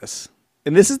all of this,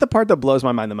 and this is the part that blows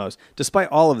my mind the most, despite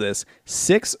all of this,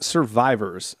 6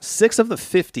 survivors, 6 of the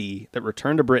 50 that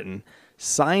returned to Britain,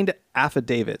 signed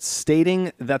affidavits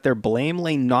stating that their blame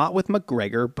lay not with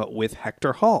MacGregor but with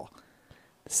Hector Hall,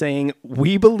 saying,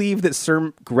 "We believe that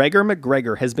Sir Gregor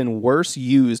MacGregor has been worse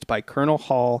used by Colonel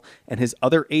Hall and his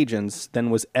other agents than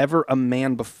was ever a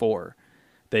man before,"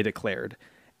 they declared,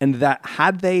 and that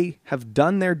had they have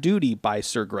done their duty by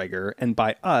Sir Gregor and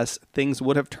by us, things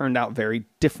would have turned out very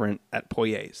different at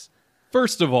Poyais.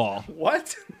 First of all,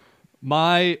 What?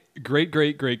 my great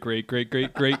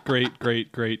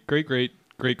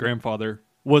grandfather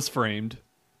was framed,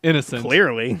 innocent.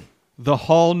 Clearly. The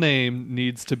Hall name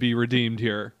needs to be redeemed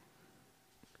here.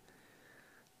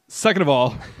 Second of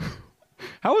all,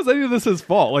 how is any of this his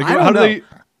fault? Like, how do they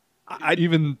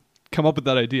even come up with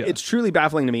that idea? It's truly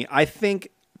baffling to me. I think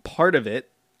part of it,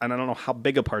 and I don't know how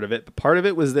big a part of it, but part of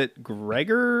it was that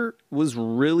Gregor was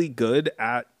really good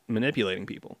at manipulating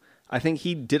people. I think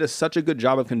he did such a good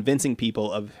job of convincing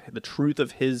people of the truth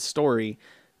of his story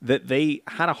that they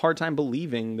had a hard time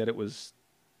believing that it was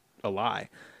a lie.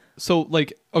 So,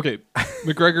 like, okay,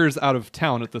 MacGregor's out of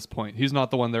town at this point. He's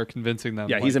not the one there convincing them.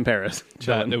 Yeah, like, he's in Paris.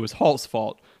 that it was Hall's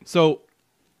fault. So,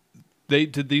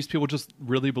 did these people just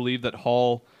really believe that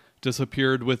Hall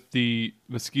disappeared with the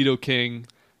Mosquito King,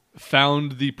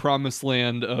 found the promised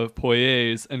land of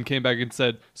Poyais, and came back and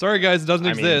said, "Sorry guys, it doesn't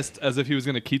exist," as if he was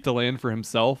going to keep the land for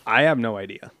himself? I have no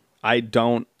idea. I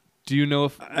don't. Do you know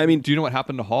do you know what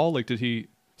happened to Hall? Like, did he?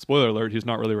 Spoiler alert: he's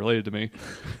not really related to me.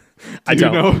 I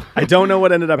don't know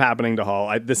what ended up happening to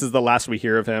Hall. This is the last we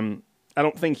hear of him. I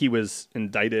don't think he was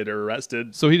indicted or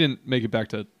arrested. So he didn't make it back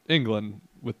to England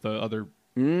with the other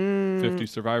 50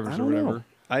 survivors or whatever. Know.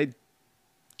 I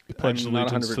pledged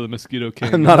allegiance to the Mosquito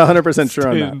King. I'm not 100% sure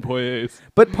on that. In Poyais.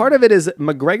 But part of it is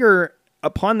MacGregor,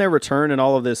 upon their return and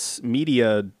all of this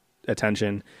media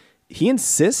attention, he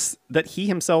insists that he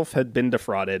himself had been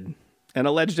defrauded and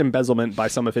alleged embezzlement by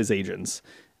some of his agents,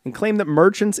 and claimed that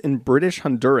merchants in British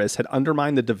Honduras had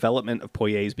undermined the development of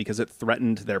Poyais because it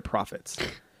threatened their profits.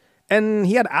 And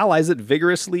he had allies that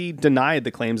vigorously denied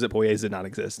the claims that Poyais did not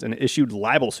exist and issued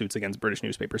libel suits against British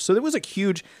newspapers. So there was a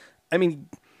huge,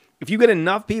 if you get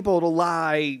enough people to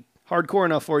lie hardcore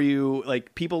enough for you,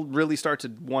 like, people really start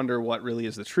to wonder what really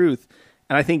is the truth.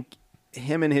 And I think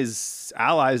him and his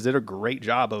allies did a great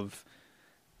job of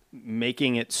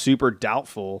making it super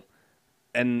doubtful.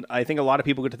 And I think a lot of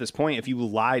people get to this point, if you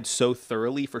lied so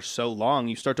thoroughly for so long,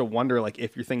 you start to wonder, like,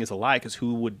 if your thing is a lie, because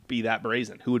who would be that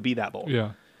brazen? Who would be that bold?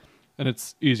 Yeah. And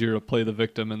it's easier to play the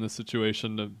victim in this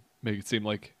situation to make it seem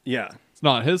like it's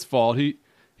not his fault. He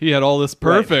had all this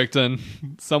perfect and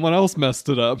someone else messed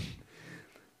it up.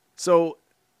 So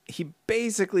he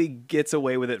basically gets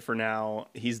away with it for now.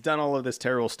 He's done all of this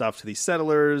terrible stuff to these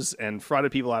settlers and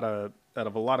frauded people out of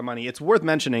a lot of money. It's worth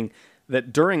mentioning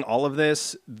that during all of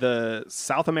this, the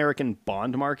South American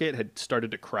bond market had started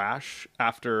to crash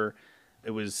after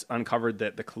it was uncovered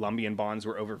that the Colombian bonds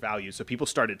were overvalued. So people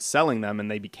started selling them and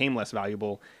they became less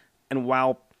valuable. And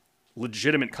while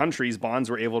legitimate countries' bonds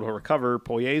were able to recover,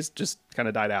 Poyais just kind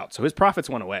of died out. So his profits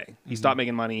went away. He stopped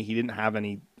making money. He didn't have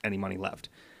any money left.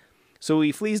 So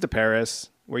he flees to Paris,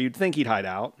 where you'd think he'd hide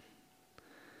out.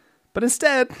 But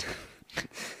instead,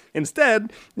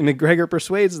 MacGregor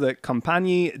persuades the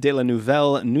Compagnie de la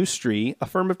Nouvelle Industrie, a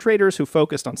firm of traders who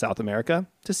focused on South America,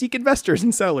 to seek investors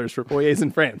and sellers for Poyais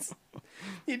in France.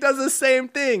 He does the same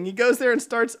thing. He goes there and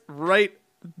starts right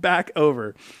back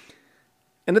over.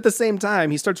 And at the same time,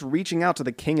 he starts reaching out to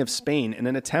the King of Spain in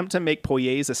an attempt to make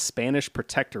Poyais a Spanish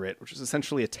protectorate, which is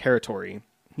essentially a territory.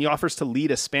 He offers to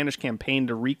lead a Spanish campaign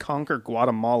to reconquer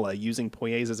Guatemala using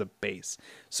Poyais as a base.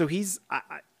 So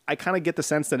I kind of get the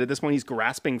sense that at this point he's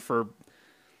grasping for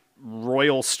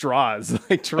royal straws,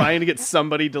 like trying to get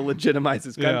somebody to legitimize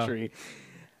his country. Yeah.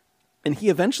 And he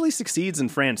eventually succeeds in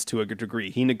France to a good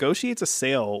degree. He negotiates a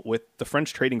sale with the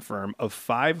French trading firm of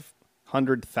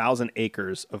 500,000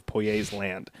 acres of Poyais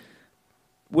land,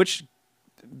 which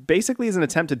basically is an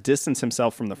attempt to distance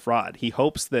himself from the fraud. He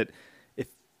hopes that if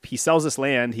he sells this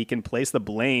land, he can place the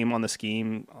blame on the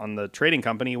scheme on the trading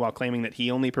company while claiming that he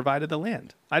only provided the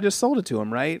land. I just sold it to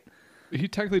him, right? He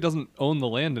technically doesn't own the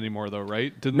land anymore, though,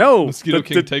 right? Didn't Mosquito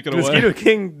King take it away? Mosquito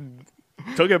King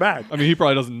took it back. I mean, he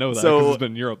probably doesn't know that because he's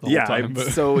been in Europe the whole time. But.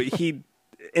 So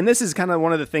and this is kind of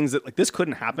one of the things that, like, this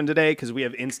couldn't happen today because we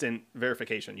have instant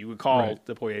verification. You would call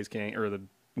the Poyais King or the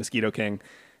Mosquito King,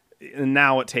 and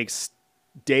now it takes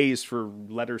days for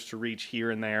letters to reach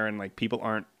here and there, and like people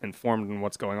aren't informed on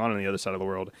what's going on the other side of the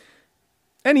world.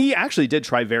 And he actually did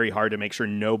try very hard to make sure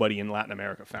nobody in Latin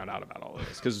America found out about all of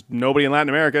this, because nobody in Latin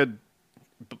America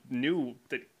knew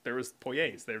that there was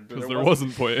Poyais. Because there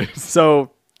wasn't Poyais.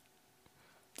 So,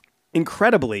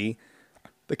 incredibly,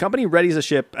 the company readies a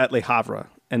ship at Le Havre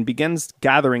and begins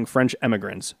gathering French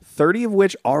emigrants, 30 of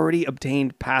which already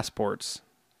obtained passports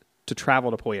to travel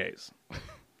to Poyais.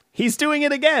 He's doing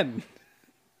it again.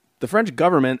 The French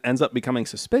government ends up becoming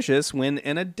suspicious when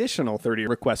an additional 30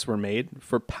 requests were made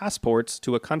for passports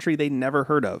to a country they never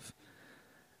heard of.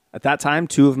 At that time,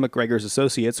 2 of MacGregor's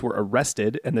associates were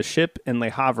arrested, and the ship in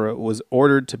Le Havre was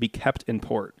ordered to be kept in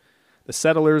port. The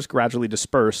settlers gradually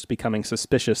dispersed, becoming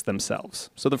suspicious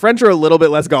themselves. So the French are a little bit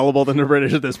less gullible than the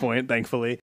British at this point,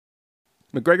 thankfully.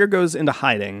 MacGregor goes into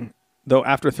hiding, though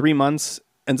after 3 months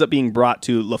ends up being brought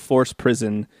to La Force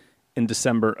prison in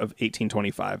December of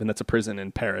 1825, and that's a prison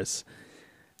in Paris.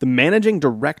 The managing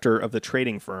director of the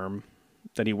trading firm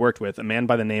that he worked with, a man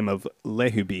by the name of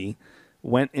Lehuby,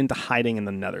 went into hiding in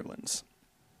the Netherlands.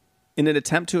 In an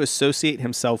attempt to associate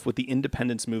himself with the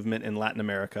independence movement in Latin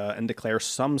America and declare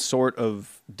some sort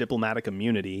of diplomatic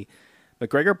immunity,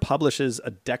 MacGregor publishes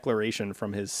a declaration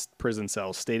from his prison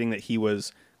cell stating that he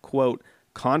was, quote,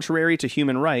 contrary to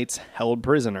human rights, held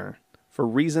prisoner, for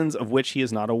reasons of which he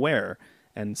is not aware,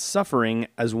 and suffering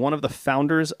as one of the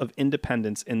founders of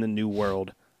independence in the New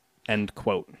World, end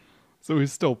quote. So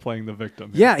he's still playing the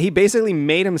victim. Yeah, he basically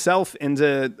made himself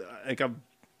into like a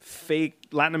fake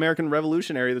Latin American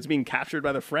revolutionary that's being captured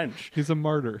by the French. He's a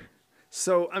martyr.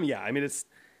 So, yeah, I mean,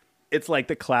 it's like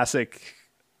the classic,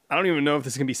 I don't even know if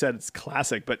this can be said it's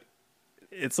classic, but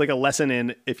it's like a lesson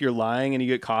in, if you're lying and you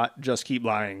get caught, just keep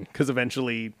lying, because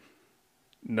eventually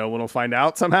no one will find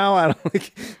out somehow. I don't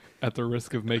like... At the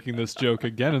risk of making this joke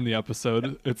again in the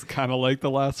episode, it's kind of like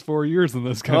the last 4 years in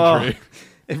this country.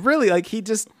 It really, like, he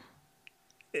just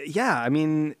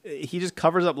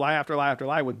covers up lie after lie after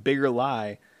lie with bigger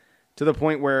lie, to the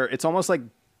point where it's almost like,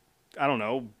 I don't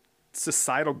know,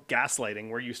 societal gaslighting,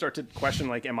 where you start to question,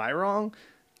 like, am I wrong?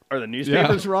 Are the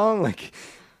newspapers wrong? Like,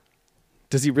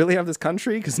 does he really have this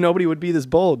country? Because nobody would be this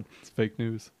bold. It's fake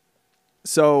news.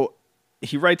 So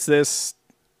he writes this.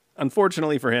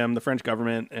 Unfortunately for him, the French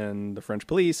government and the French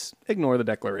police ignore the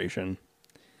declaration.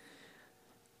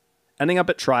 Ending up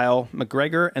at trial,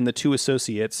 MacGregor and the 2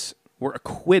 associates were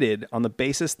acquitted on the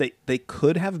basis that they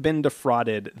could have been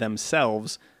defrauded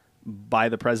themselves by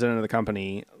the president of the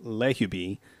company,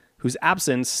 Lehuby, whose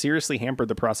absence seriously hampered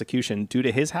the prosecution due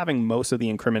to his having most of the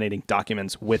incriminating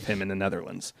documents with him in the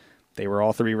Netherlands. They were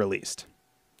all 3 released.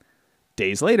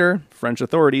 Days later, French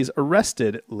authorities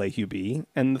arrested Lehuby,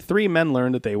 and the 3 men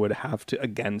learned that they would have to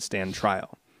again stand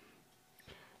trial.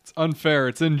 It's unfair.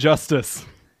 It's injustice.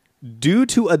 Due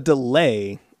to a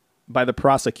delay by the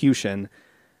prosecution,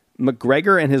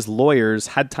 MacGregor and his lawyers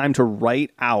had time to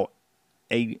write out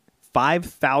a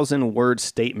 5,000-word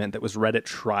statement that was read at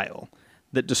trial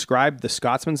that described the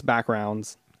Scotsman's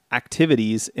backgrounds,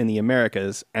 activities in the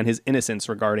Americas, and his innocence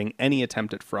regarding any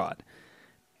attempt at fraud.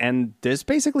 And this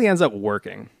basically ends up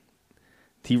working.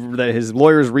 His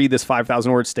lawyers read this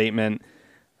 5,000-word statement.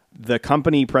 The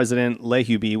company president,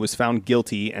 Lehuby, was found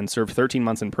guilty and served 13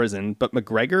 months in prison, but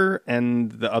MacGregor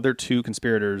and the other 2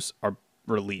 conspirators are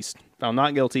released. Found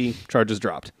not guilty, charges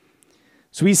dropped.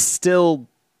 So he's still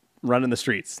running the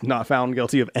streets, not found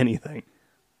guilty of anything.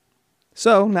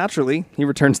 So, naturally, he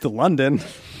returns to London,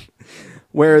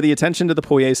 where the attention to the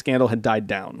Poyais scandal had died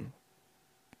down.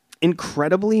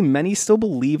 Incredibly, many still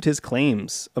believed his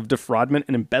claims of defraudment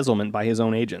and embezzlement by his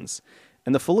own agents,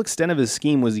 and the full extent of his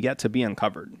scheme was yet to be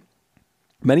uncovered.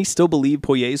 Many still believed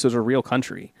Poyais was a real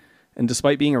country, and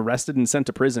despite being arrested and sent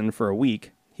to prison for a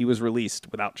week, he was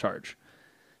released without charge.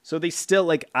 So they still,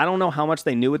 like, I don't know how much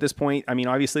they knew at this point. I mean,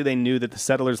 obviously they knew that the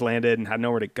settlers landed and had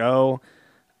nowhere to go,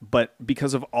 but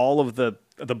because of all of the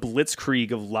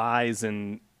blitzkrieg of lies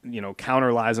and, you know,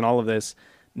 counter lies and all of this,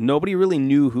 nobody really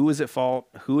knew who was at fault,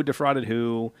 who had defrauded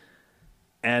who,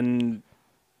 and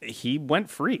he went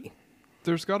free.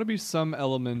 There's got to be some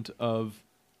element of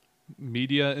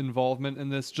media involvement in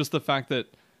this. Just the fact that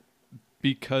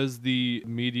because the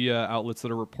media outlets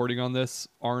that are reporting on this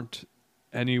aren't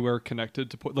anywhere connected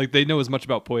to, like, they know as much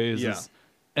about Poyais as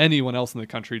anyone else in the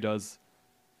country does.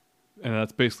 And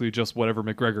that's basically just whatever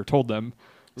MacGregor told them.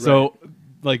 Right. So,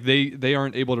 like, they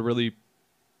aren't able to really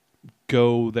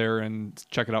go there and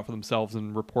check it out for themselves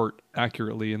and report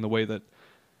accurately in the way that,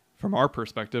 from our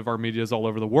perspective, our media is all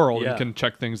over the world and can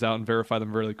check things out and verify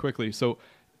them really quickly. So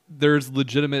there's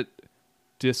legitimate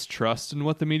distrust in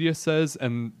what the media says,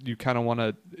 and you kind of want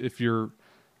to, if you're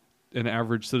an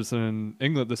average citizen in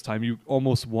England this time, you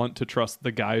almost want to trust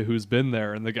the guy who's been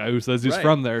there and the guy who says he's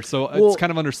from there. So it's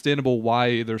kind of understandable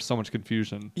why there's so much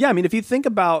confusion. Yeah, I mean, if you think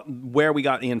about where we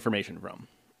got the information from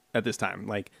at this time,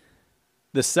 like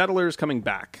the settlers coming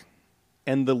back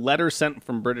and the letter sent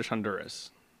from British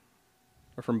Honduras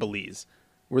or from Belize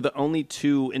were the only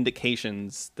two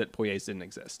indications that Poyais didn't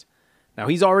exist. Now,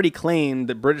 he's already claimed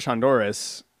that British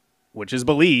Honduras, which is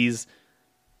Belize,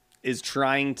 is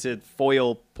trying to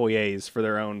foil Poyais for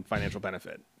their own financial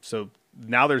benefit. So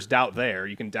now there's doubt there.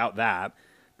 You can doubt that.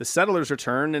 The settlers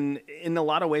return, and in a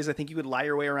lot of ways, I think you could lie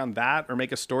your way around that or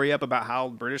make a story up about how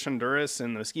British Honduras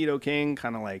and the Mosquito King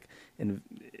kind of like,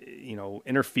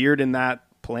 interfered in that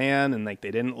plan and like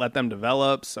they didn't let them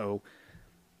develop. So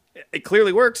it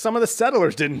clearly worked. Some of the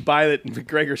settlers didn't buy that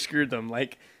MacGregor screwed them,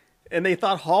 and they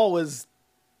thought Hall was,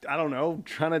 I don't know,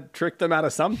 trying to trick them out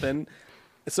of something.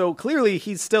 So clearly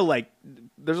he's still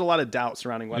there's a lot of doubt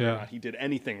surrounding whether or not he did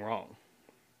anything wrong.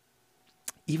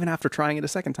 Even after trying it a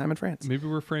second time in France. Maybe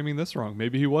we're framing this wrong.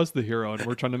 Maybe he was the hero and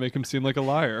we're trying to make him seem like a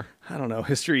liar. I don't know.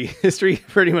 History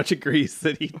pretty much agrees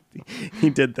that he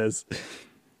did this.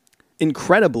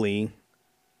 Incredibly,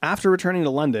 after returning to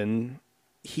London,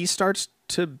 he starts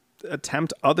to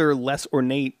attempt other less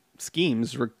ornate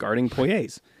schemes regarding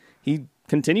Poyais. He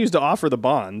continues to offer the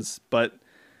bonds, but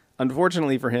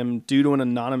unfortunately for him, due to an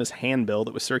anonymous handbill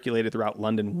that was circulated throughout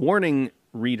London warning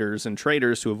readers and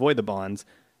traders to avoid the bonds,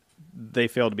 they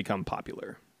failed to become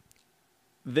popular.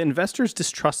 The investors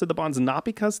distrusted the bonds not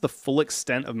because the full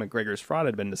extent of MacGregor's fraud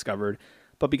had been discovered,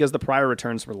 but because the prior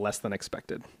returns were less than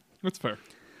expected. That's fair.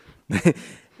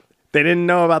 They didn't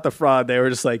know about the fraud. They were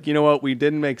just like, you know what? We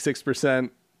didn't make 6%.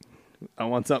 I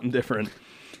want something different.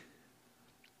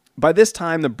 By this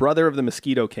time, the brother of the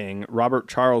Mosquito King, Robert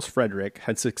Charles Frederick,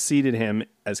 had succeeded him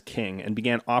as king and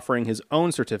began offering his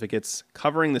own certificates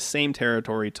covering the same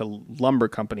territory to lumber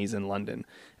companies in London,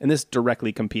 and this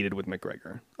directly competed with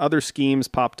MacGregor. Other schemes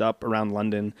popped up around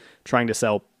London trying to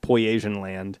sell Poyasian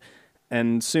land,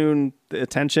 and soon the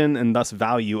attention and thus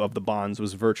value of the bonds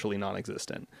was virtually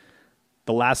non-existent.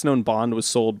 The last known bond was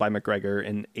sold by MacGregor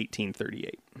in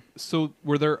 1838. So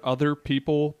were there other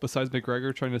people besides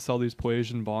MacGregor trying to sell these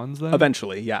Poyasian bonds then?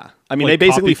 Eventually, yeah. I mean, they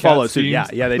basically followed suit. Yeah,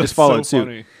 they just followed suit.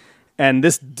 Funny. And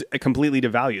this completely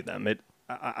devalued them.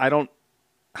 I don't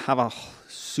have a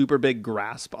super big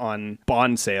grasp on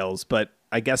bond sales, but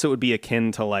I guess it would be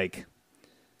akin to I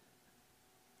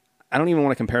don't even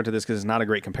want to compare it to this because it's not a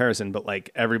great comparison, but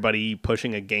everybody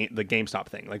pushing the GameStop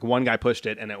thing. One guy pushed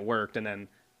it and it worked, and then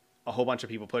a whole bunch of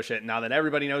people push it. Now that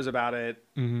everybody knows about it,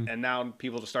 and now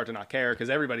people just start to not care because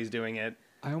everybody's doing it.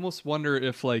 I almost wonder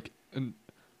if and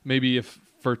maybe if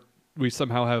we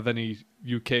somehow have any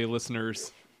UK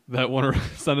listeners that want to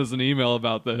send us an email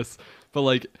about this,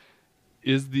 but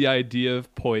is the idea of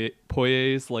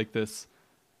Poyais this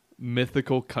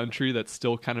mythical country that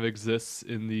still kind of exists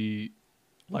in the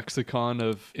lexicon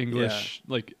of English,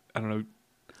 I don't know,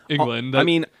 England? I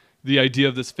mean, the idea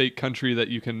of this fake country that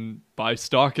you can buy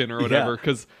stock in or whatever,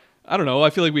 because I don't know, I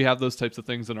feel like we have those types of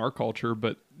things in our culture,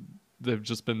 but they've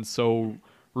just been so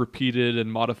repeated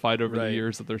and modified over the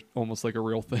years that they're almost like a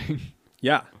real thing.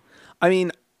 Yeah. I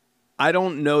mean, I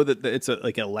don't know that it's a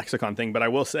lexicon thing, but I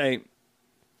will say,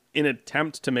 in an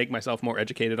attempt to make myself more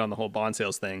educated on the whole bond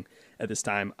sales thing at this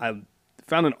time, I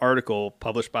found an article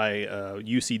published by a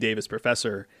UC Davis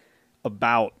professor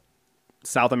about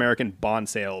South American bond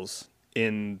sales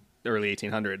in the early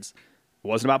 1800s. It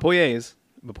wasn't about Poyais,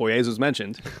 but Poyais was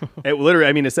mentioned. It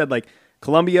literally, it said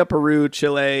Colombia, Peru,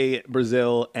 Chile,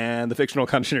 Brazil, and the fictional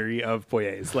country of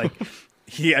Poyais.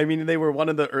 They were one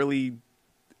of the early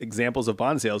examples of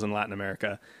bond sales in Latin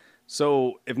America.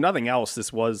 So if nothing else,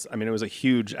 this was, it was a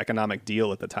huge economic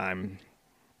deal at the time.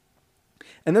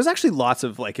 And there's actually lots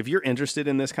of, if you're interested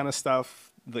in this kind of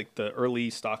stuff, the early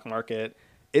stock market,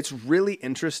 it's really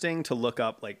interesting to look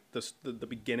up the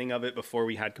beginning of it before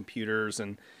we had computers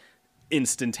and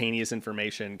instantaneous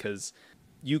information, because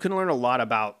you can learn a lot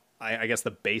about, I guess,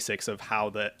 the basics of how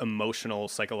the emotional,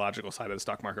 psychological side of the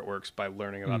stock market works by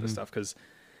learning about this stuff. Because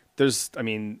there's,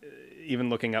 even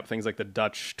looking up things like the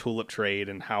Dutch tulip trade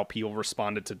and how people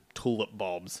responded to tulip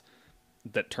bulbs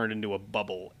that turned into a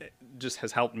bubble, it just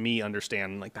has helped me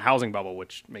understand the housing bubble,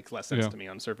 which makes less sense to me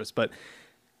on the surface. But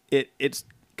it's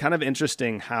kind of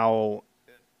interesting how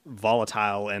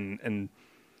volatile and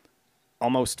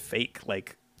almost fake.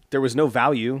 There was no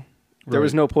value. There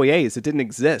was no Poyais. It didn't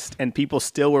exist. And people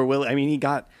still were willing. He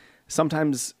got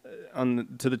sometimes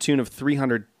to the tune of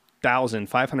 $300,000,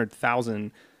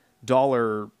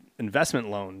 $500,000 investment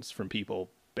loans from people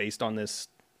based on this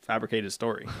fabricated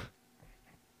story.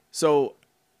 So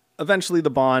eventually the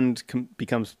bond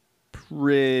becomes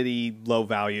pretty low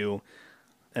value.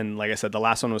 And like I said, the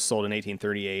last one was sold in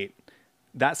 1838.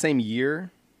 That same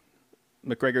year,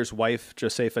 MacGregor's wife,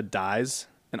 Josefa, dies.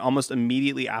 And almost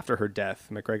immediately after her death,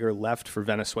 MacGregor left for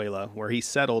Venezuela, where he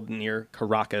settled near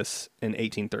Caracas in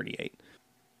 1838.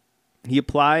 He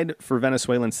applied for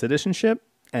Venezuelan citizenship,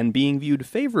 and being viewed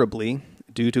favorably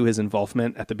due to his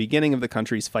involvement at the beginning of the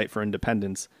country's fight for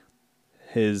independence,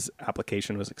 his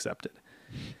application was accepted.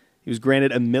 He was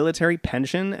granted a military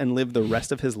pension and lived the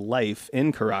rest of his life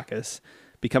in Caracas,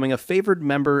 becoming a favored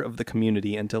member of the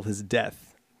community until his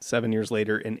death 7 years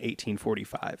later in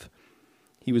 1845.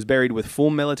 He was buried with full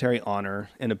military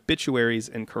honor, and obituaries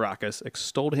in Caracas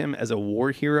extolled him as a war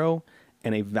hero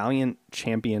and a valiant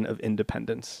champion of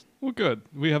independence. Well, good.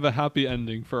 We have a happy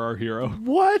ending for our hero.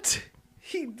 What?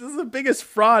 This is the biggest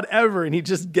fraud ever, and he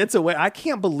just gets away. I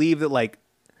can't believe that, like,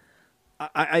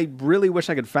 I really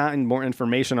wish I could find more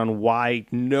information on why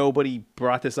nobody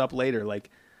brought this up later.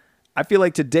 Like, I feel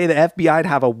like today the FBI'd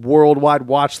have a worldwide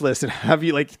watch list and have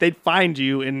you, like, they'd find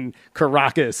you in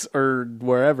Caracas or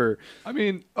wherever. I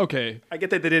mean, okay. I get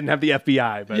that they didn't have the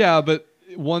FBI, but... Yeah, but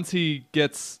once he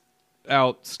gets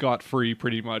out scot-free,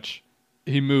 pretty much,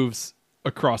 he moves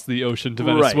across the ocean to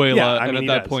Venezuela, right. Yeah, and at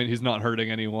that point, he's not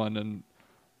hurting anyone, and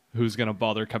who's going to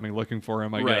bother coming looking for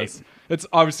him, I guess. It's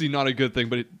obviously not a good thing,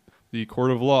 but the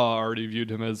court of law already viewed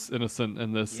him as innocent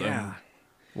in this. Yeah. And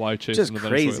why chase Just him to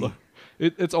crazy. Venezuela?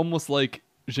 It's almost like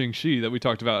Jingxi that we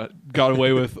talked about got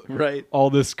away with right. all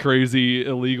this crazy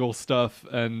illegal stuff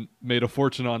and made a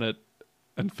fortune on it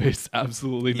and faced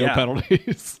absolutely no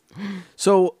penalties.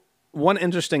 So one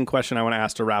interesting question I want to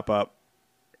ask to wrap up.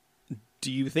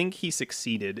 Do you think he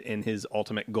succeeded in his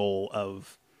ultimate goal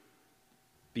of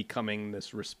becoming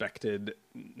this respected,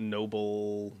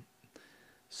 noble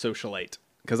socialite?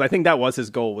 Because I think that was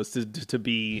his goal, was to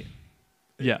be...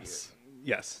 Yes.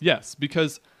 Yes. Yes,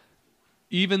 because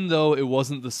even though it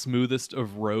wasn't the smoothest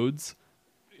of roads,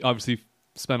 obviously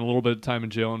spent a little bit of time in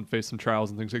jail and faced some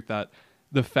trials and things like that,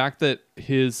 the fact that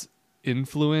his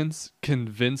influence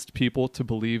convinced people to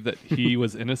believe that he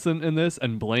was innocent in this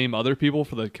and blame other people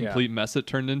for the complete mess it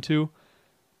turned into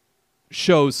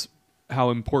shows how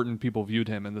important people viewed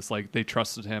him, and this, like, they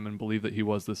trusted him and believed that he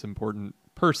was this important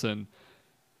person.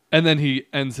 And then he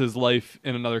ends his life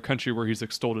in another country where he's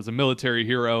extolled as a military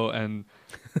hero and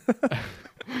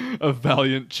a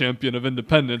valiant champion of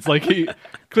independence. Like, he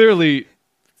clearly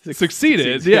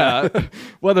succeeded. Yeah.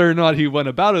 Whether or not he went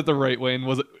about it the right way, and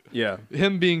was it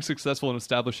him being successful in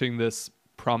establishing this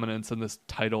prominence and this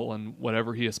title and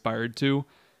whatever he aspired to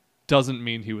doesn't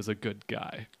mean he was a good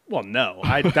guy. Well, no.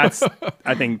 I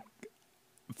think,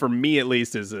 for me at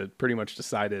least, is a pretty much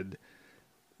decided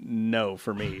no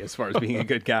for me as far as being a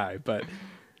good guy. But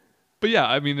yeah,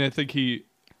 I mean, I think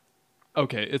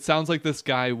it sounds like this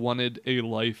guy wanted a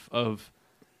life of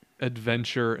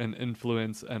adventure and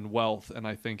influence and wealth, and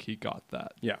I think he got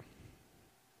that. Yeah.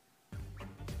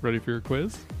 Ready for your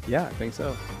quiz? Yeah, I think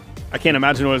so. I can't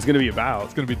imagine what it's going to be about.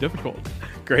 It's going to be difficult.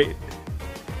 Great.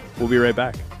 We'll be right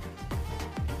back.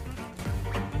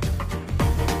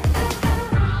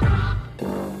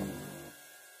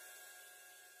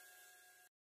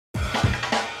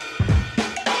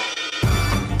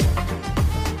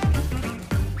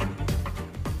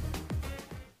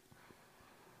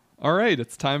 All right,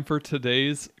 it's time for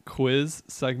today's quiz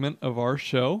segment of our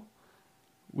show.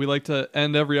 We like to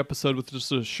end every episode with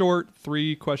just a short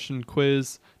 3-question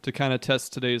quiz to kind of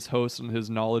test today's host and his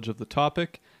knowledge of the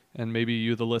topic. And maybe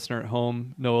you, the listener at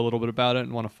home, know a little bit about it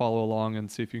and want to follow along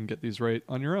and see if you can get these right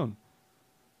on your own.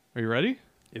 Are you ready?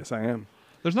 Yes, I am.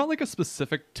 There's not like a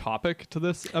specific topic to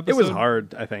this episode. It was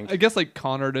hard, I think. I guess like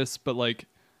con artists, but like,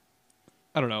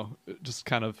 I don't know, just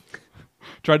kind of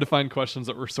tried to find questions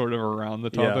that were sort of around the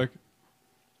topic. Yeah.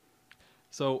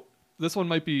 So this one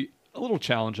might be a little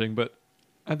challenging, but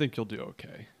I think you'll do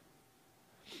okay.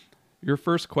 Your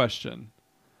first question.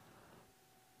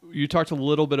 You talked a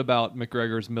little bit about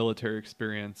MacGregor's military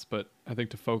experience, but I think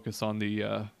to focus on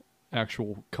the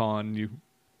actual con, you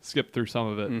skipped through some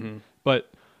of it. Mm-hmm.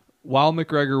 But while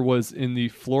MacGregor was in the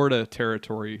Florida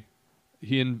territory,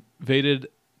 he invaded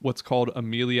what's called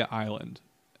Amelia Island.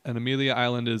 And Amelia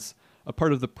Island is a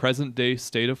part of the present-day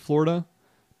state of Florida,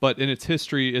 but in its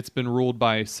history, it's been ruled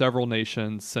by several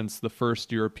nations since the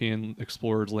first European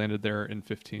explorers landed there in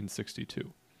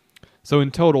 1562. So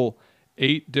in total,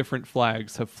 8 different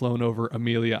flags have flown over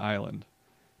Amelia Island,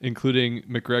 including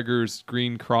MacGregor's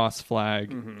Green Cross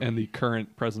flag and the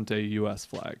current present-day U.S.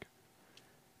 flag.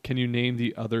 Can you name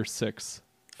the other 6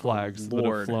 flags that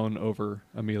have flown over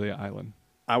Amelia Island?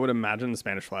 I would imagine the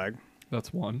Spanish flag.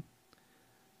 That's 1.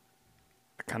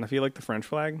 I kind of feel like the French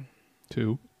flag.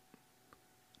 2.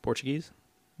 Portuguese?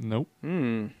 Nope.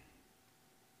 The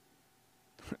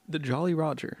Jolly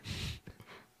Roger.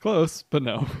 Close, but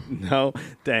no. No,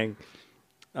 dang.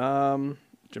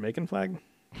 Jamaican flag?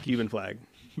 Cuban flag?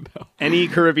 No. Any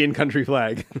Caribbean country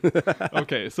flag?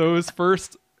 Okay, so it was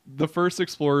the first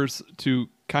explorers to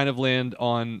kind of land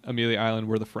on Amelia Island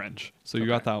were the French. So you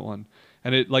got that one.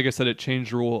 And it, like I said, it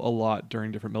changed rule a lot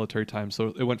during different military times.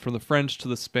 So it went from the French to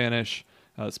the Spanish.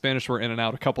 Spanish were in and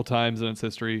out a couple times in its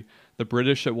history. The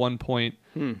British at one point.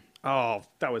 Oh,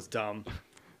 that was dumb.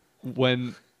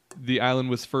 When the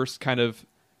island was first kind of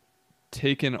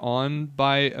taken on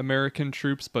by American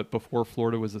troops, but before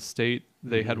Florida was a state,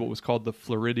 they had what was called the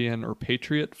Floridian or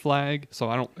Patriot flag. So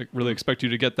I don't really expect you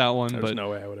to get that one. There's no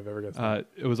way I would have ever got that.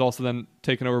 It was also then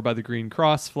taken over by the Green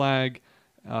Cross flag.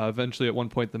 Eventually, at one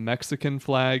point, the Mexican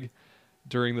flag.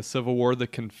 During the Civil War, the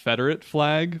Confederate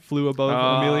flag flew above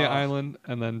Amelia Island.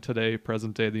 And then today,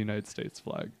 present day, the United States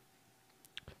flag.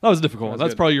 That was a difficult one.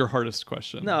 That's probably your hardest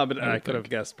question. No, but I could have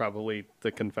guessed probably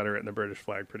the Confederate and the British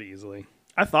flag pretty easily.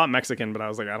 I thought Mexican, but I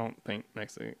was like, I don't think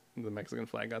the Mexican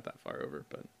flag got that far over.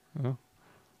 But at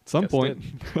some point.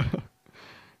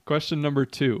 Question number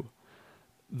 2.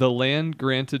 The land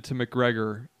granted to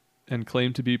MacGregor and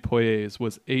claimed to be Poyais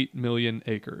was 8 million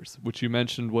acres, which you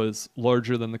mentioned was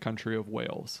larger than the country of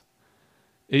Wales.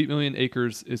 8 million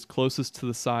acres is closest to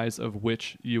the size of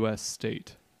which U.S.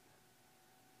 state?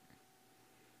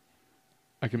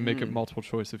 I can make it multiple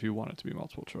choice if you want it to be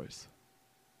multiple choice.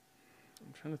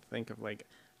 I'm trying to think of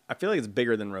I feel like it's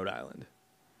bigger than Rhode Island.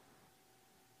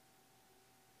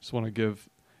 Just want to give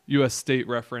U.S. state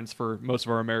reference for most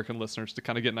of our American listeners to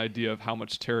kind of get an idea of how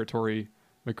much territory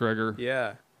MacGregor,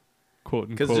 quote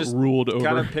unquote, ruled over.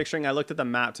 Kind of picturing, I looked at the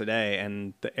map today,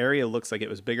 and the area looks like it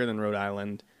was bigger than Rhode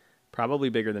Island, probably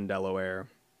bigger than Delaware.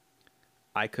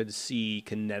 I could see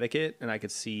Connecticut, and I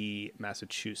could see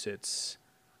Massachusetts.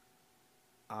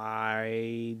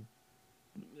 I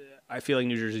feel like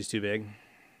New Jersey's too big.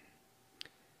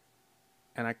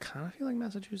 And I kind of feel like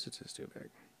Massachusetts is too big.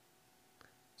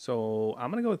 So I'm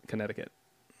going to go with Connecticut.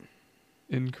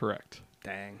 Incorrect.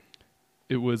 Dang.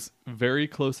 It was very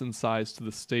close in size to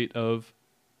the state of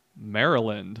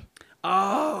Maryland.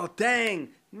 Oh, dang.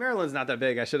 Maryland's not that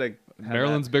big. I should have.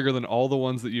 Maryland's bigger than all the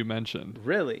ones that you mentioned.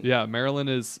 Really? Yeah, Maryland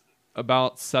is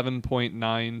about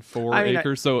 7.94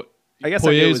 acres. So I guess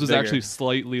Poyais was actually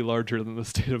slightly larger than the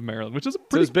state of Maryland, which is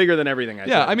so it's bigger than everything I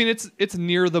said. I mean, it's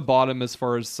near the bottom as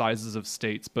far as sizes of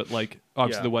states, but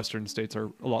obviously the western states are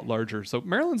a lot larger. So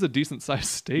Maryland's a decent sized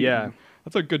state. Yeah.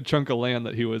 That's a good chunk of land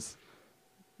that he was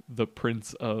the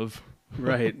prince of.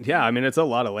 Right. Yeah, I mean, it's a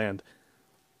lot of land.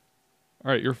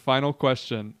 All right, your final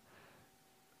question.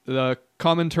 The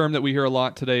common term that we hear a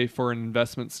lot today for an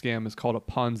investment scam is called a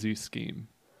Ponzi scheme.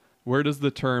 Where does the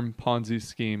term Ponzi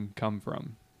scheme come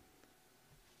from?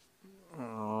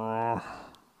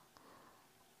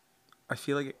 I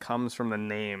feel like it comes from the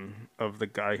name of the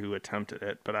guy who attempted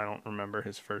it, but I don't remember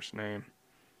his first name.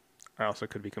 I also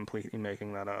could be completely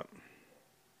making that up.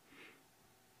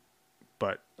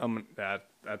 But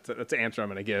that's the answer I'm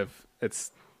going to give.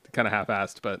 It's kind of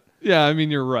half-assed, but... Yeah, I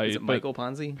mean, you're right. Is it Michael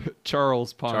Ponzi?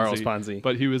 Charles Ponzi. Charles Ponzi.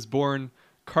 But he was born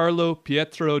Carlo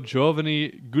Pietro Giovanni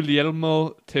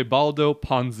Guglielmo Tebaldo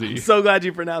Ponzi. I'm so glad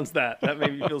you pronounced that. That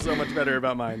made me feel so much better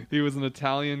about mine. He was an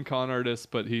Italian con artist,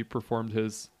 but he performed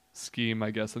his scheme,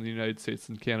 I guess, in the United States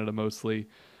and Canada mostly.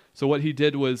 So what he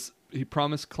did was he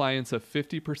promised clients a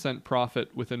 50%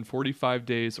 profit within 45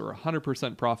 days or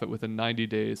 100% profit within 90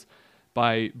 days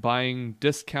by buying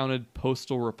discounted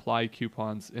postal reply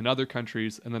coupons in other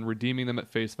countries and then redeeming them at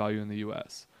face value in the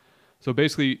U.S. So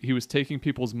basically, he was taking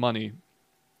people's money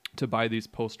to buy these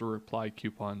postal reply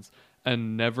coupons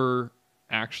and never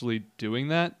actually doing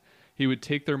that. He would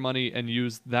take their money and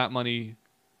use that money,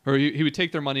 or he would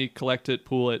take their money, collect it,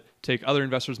 pool it, take other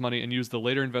investors' money, and use the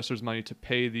later investors' money to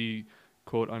pay the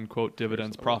quote-unquote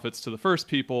dividends, profits to the first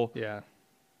people. Yeah.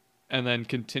 And then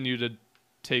continue to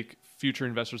take future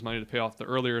investors' money to pay off the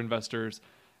earlier investors.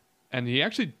 And he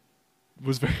actually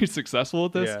was very successful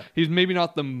at this. Yeah. He's maybe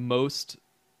not the most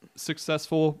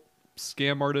successful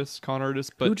scam artist, con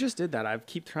artist, but who just did that? I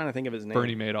keep trying to think of his name.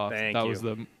 Bernie Madoff. Thank that you. was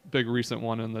the big recent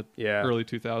one in the early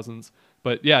 2000s.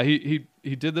 But yeah, he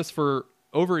did this for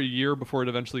over a year before it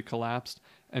eventually collapsed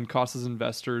and cost his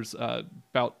investors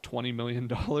about $20 million,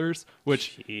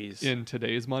 which in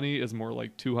today's money is more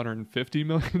like $250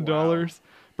 million. Wow.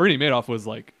 Bernie Madoff was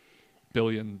like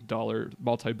multi-billion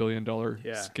dollar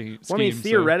scheme. Well, I mean,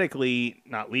 theoretically,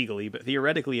 not legally, but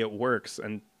theoretically it works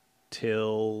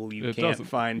until you can't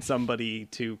find somebody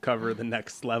to cover the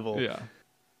next level. Yeah.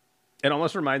 It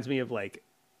almost reminds me of like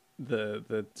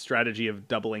the strategy of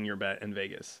doubling your bet in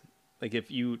Vegas. Like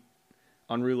if you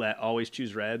on roulette always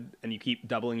choose red and you keep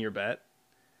doubling your bet,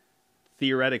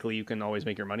 theoretically you can always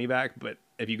make your money back. But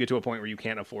if you get to a point where you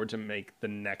can't afford to make the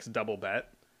next double bet,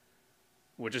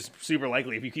 which is super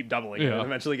likely if you keep doubling, it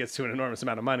eventually gets to an enormous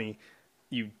amount of money,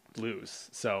 you lose.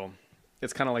 So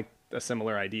it's kind of like a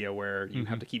similar idea where you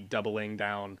have to keep doubling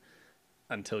down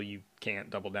until you can't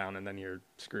double down, and then you're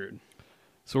screwed.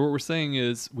 So what we're saying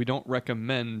is we don't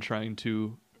recommend trying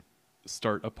to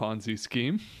start a Ponzi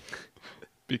scheme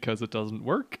because it doesn't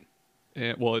work.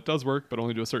 And, well, it does work, but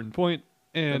only to a certain point.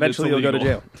 And eventually you'll go to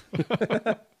jail.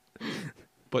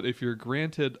 But if you're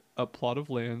granted a plot of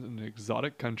land in an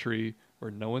exotic country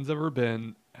where no one's ever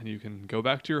been, and you can go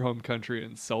back to your home country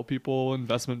and sell people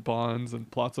investment bonds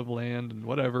and plots of land and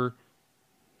whatever,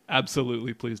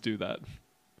 absolutely please do that.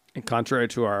 And contrary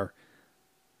to our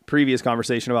previous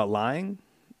conversation about lying,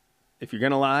 if you're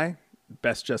going to lie,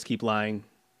 best just keep lying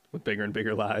with bigger and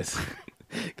bigger lies,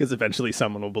 because eventually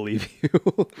someone will believe you.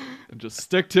 And just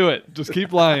stick to it. Just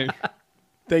keep lying.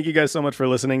 Thank you guys so much for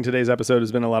listening. Today's episode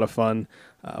has been a lot of fun.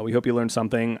 We hope you learned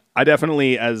something. I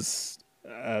definitely, as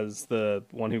the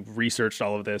one who researched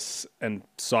all of this and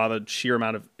saw the sheer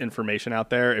amount of information out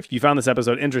there, if you found this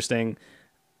episode interesting,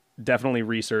 definitely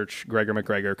research Gregor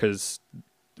MacGregor, because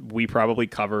we probably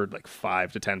covered like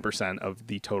 5 to 10% of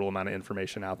the total amount of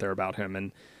information out there about him,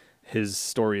 and his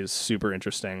story is super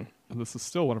interesting. And this is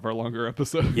still one of our longer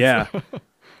episodes. Yeah.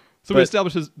 So we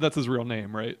established that's his real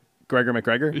name, right? Gregor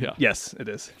MacGregor? Yeah. Yes, it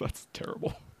is. That's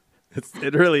terrible.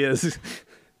 It really is.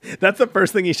 That's the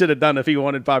first thing he should have done if he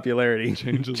wanted popularity.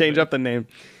 Change up the name.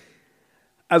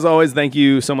 As always, thank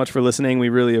you so much for listening. We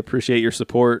really appreciate your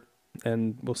support,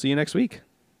 and we'll see you next week.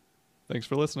 Thanks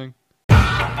for listening.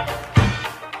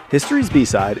 History's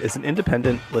B-Side is an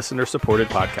independent, listener-supported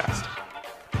podcast.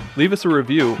 Leave us a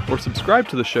review or subscribe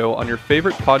to the show on your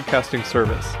favorite podcasting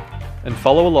service, and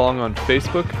follow along on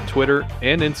Facebook, Twitter,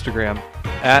 and Instagram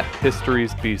at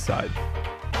History's B-Side.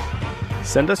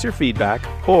 Send us your feedback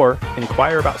or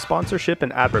inquire about sponsorship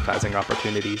and advertising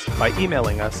opportunities by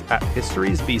emailing us at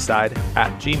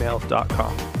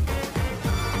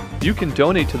historiesbside@gmail.com. You can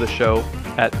donate to the show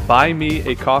at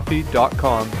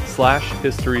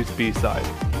buymeacoffee.com/historiesbside.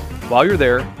 While you're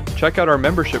there, check out our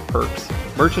membership perks,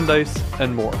 merchandise,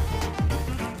 and more.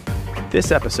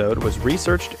 This episode was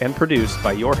researched and produced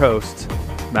by your hosts,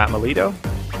 Matt Melito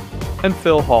and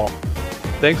Phil Hall.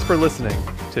 Thanks for listening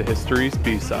to History's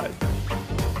B-Side.